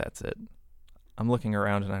think that's it. I'm looking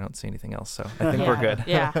around and I don't see anything else, so I think we're good.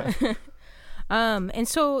 Yeah. And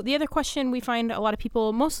so the other question we find a lot of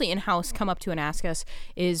people, mostly in-house, come up to and ask us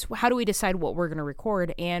is, how do we decide what we're going to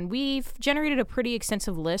record? And we've generated a pretty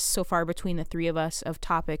extensive list so far between the 3 of us of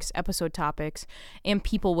topics, episode topics, and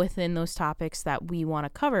people within those topics that we want to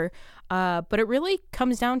cover. But it really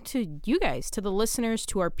comes down to you guys, to the listeners,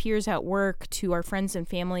 to our peers at work, to our friends and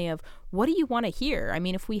family of what do you want to hear? I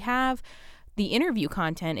mean, if we have the interview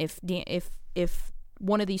content, if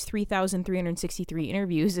one of these 3,363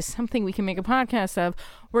 interviews is something we can make a podcast of,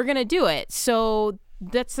 we're going to do it. So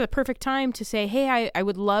that's the perfect time to say, hey, I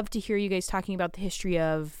would love to hear you guys talking about the history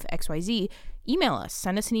of XYZ. Email us.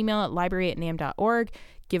 Send us an email at library@namm.org.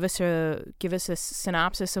 Give us a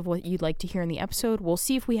synopsis of what you'd like to hear in the episode. We'll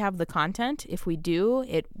see if we have the content. If we do,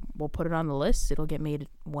 we'll put it on the list. It'll get made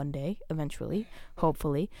one day, eventually,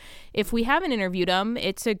 hopefully. If we haven't interviewed them,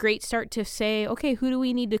 it's a great start to say, okay, who do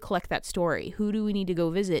we need to collect that story? Who do we need to go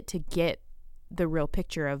visit to get the real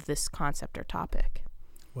picture of this concept or topic?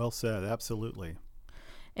 Well said. Absolutely.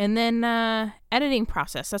 And then editing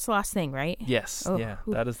process. That's the last thing, right? Yes. Oh, yeah.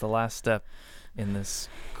 That is the last step in this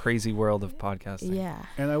crazy world of podcasting. Yeah.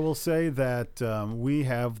 And I will say that we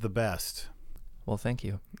have the best. Well, thank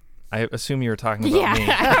you. I assume you were talking about me.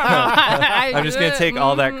 I'm just going to take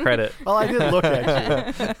all that credit. Well, I did look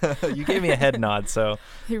at you. You gave me a head nod, so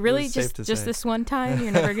really it's safe to just say. this one time?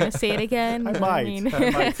 You're never going to say it again? I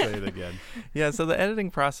might say it again. Yeah, so the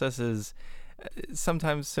editing process is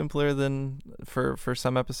sometimes simpler than for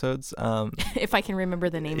some episodes. If I can remember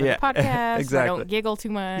the name of the podcast, exactly. I don't giggle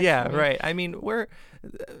too much. Yeah, right. I mean, we're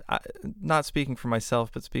not speaking for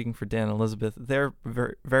myself, but speaking for Dan and Elizabeth. They're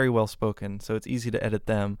very, very well spoken, so it's easy to edit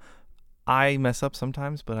them. I mess up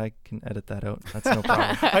sometimes, but I can edit that out. That's no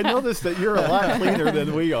problem. I noticed that you're a lot cleaner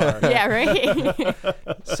than we are. Yeah, right.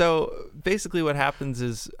 So basically what happens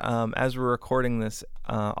is as we're recording this,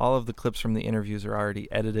 all of the clips from the interviews are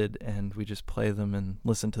already edited, and we just play them and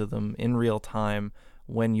listen to them in real time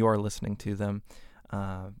when you're listening to them.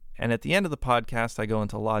 And at the end of the podcast, I go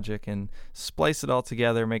into Logic and splice it all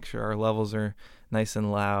together, make sure our levels are nice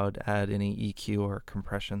and loud, add any EQ or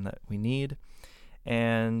compression that we need.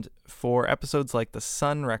 And for episodes like the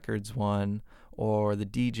Sun Records one or the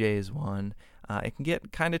DJs one, it can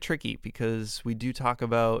get kind of tricky because we do talk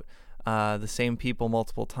about the same people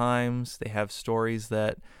multiple times. They have stories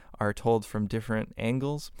that are told from different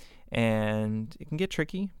angles, and it can get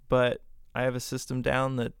tricky, but I have a system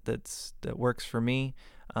down that works for me.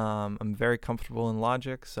 I'm very comfortable in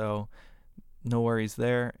Logic, so no worries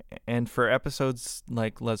there. And for episodes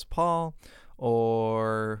like Les Paul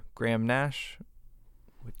or Graham Nash,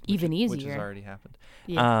 which has already happened.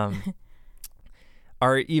 Yeah.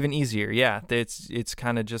 Are even easier. Yeah, it's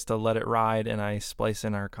kind of just a let it ride, and I splice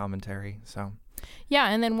in our commentary. So. Yeah,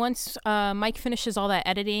 and then once Mike finishes all that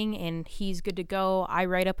editing and he's good to go, I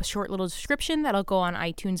write up a short little description that'll go on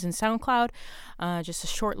iTunes and SoundCloud, just a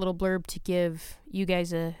short little blurb to give you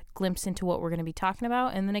guys a glimpse into what we're going to be talking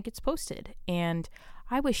about, and then it gets posted. And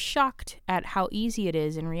I was shocked at how easy it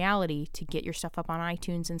is in reality to get your stuff up on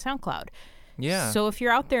iTunes and SoundCloud. Yeah. So if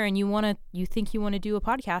you're out there and you think you want to do a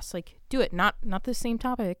podcast, like, do it. Not the same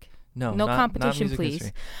topic. No competition, not please.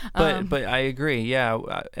 History. But I agree. Yeah.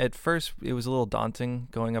 At first, it was a little daunting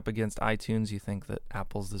going up against iTunes. You think that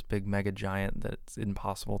Apple's this big mega giant that it's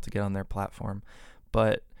impossible to get on their platform.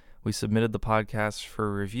 But we submitted the podcast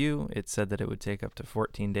for review. It said that it would take up to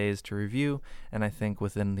 14 days to review, and I think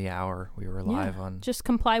within the hour we were live on. Just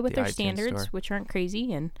comply with their iTunes standards, store. which aren't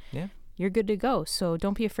crazy, and yeah, you're good to go. So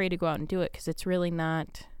don't be afraid to go out and do it, because it's really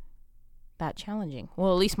not that challenging.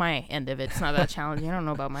 Well, at least my end of it's not that challenging. I don't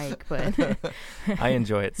know about Mike, but I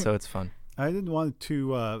enjoy it, so it's fun. I didn't want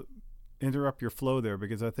to interrupt your flow there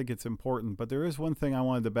because I think it's important, but there is one thing I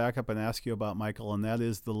wanted to back up and ask you about, Michael, and that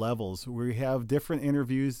is the levels. We have different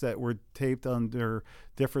interviews that were taped under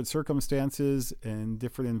different circumstances and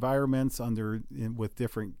different environments with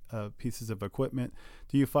different pieces of equipment.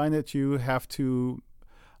 Do you find that you have to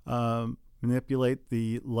manipulate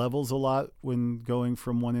the levels a lot when going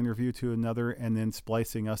from one interview to another and then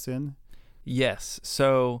splicing us in? Yes.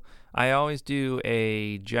 So I always do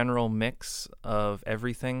a general mix of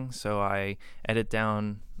everything. So I edit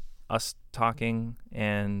down us talking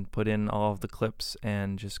and put in all of the clips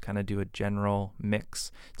and just kind of do a general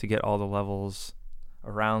mix to get all the levels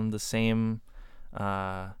around the same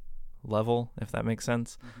level, if that makes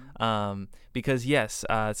sense. Mm-hmm. Because yes,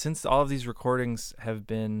 since all of these recordings have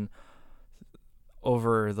been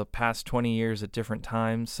over the past 20 years at different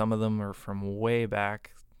times, some of them are from way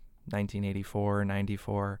back, 1984,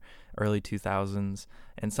 94, early 2000s,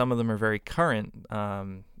 and some of them are very current,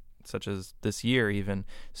 such as this year even.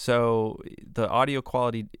 So the audio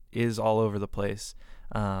quality is all over the place.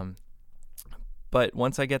 But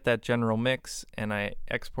once I get that general mix and I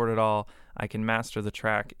export it all, I can master the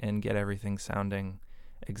track and get everything sounding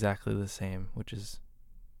exactly the same, which is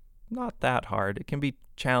not that hard. It can be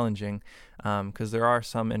challenging because there are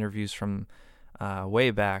some interviews from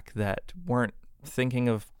way back that weren't thinking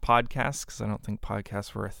of podcasts, because I don't think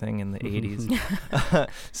podcasts were a thing in the 80s.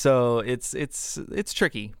 So it's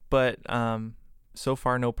tricky, but so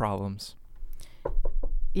far no problems.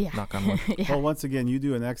 Yeah. Knock on wood. Yeah. Well, once again, you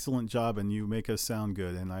do an excellent job and you make us sound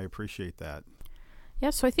good, and I appreciate that. Yeah,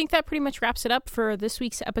 so I think that pretty much wraps it up for this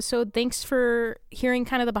week's episode. Thanks for hearing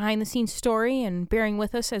kind of the behind-the-scenes story and bearing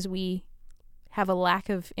with us as we have a lack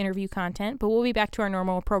of interview content, but we'll be back to our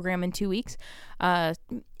normal program in 2 weeks.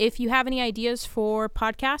 If you have any ideas for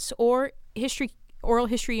podcasts or oral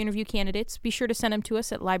history interview candidates, be sure to send them to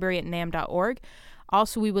us at library@namm.org.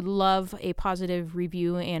 Also, we would love a positive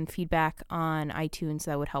review and feedback on iTunes.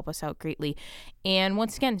 That would help us out greatly. And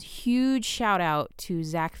once again, huge shout out to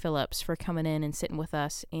Zach Phillips for coming in and sitting with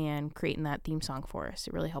us and creating that theme song for us.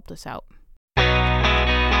 It really helped us out.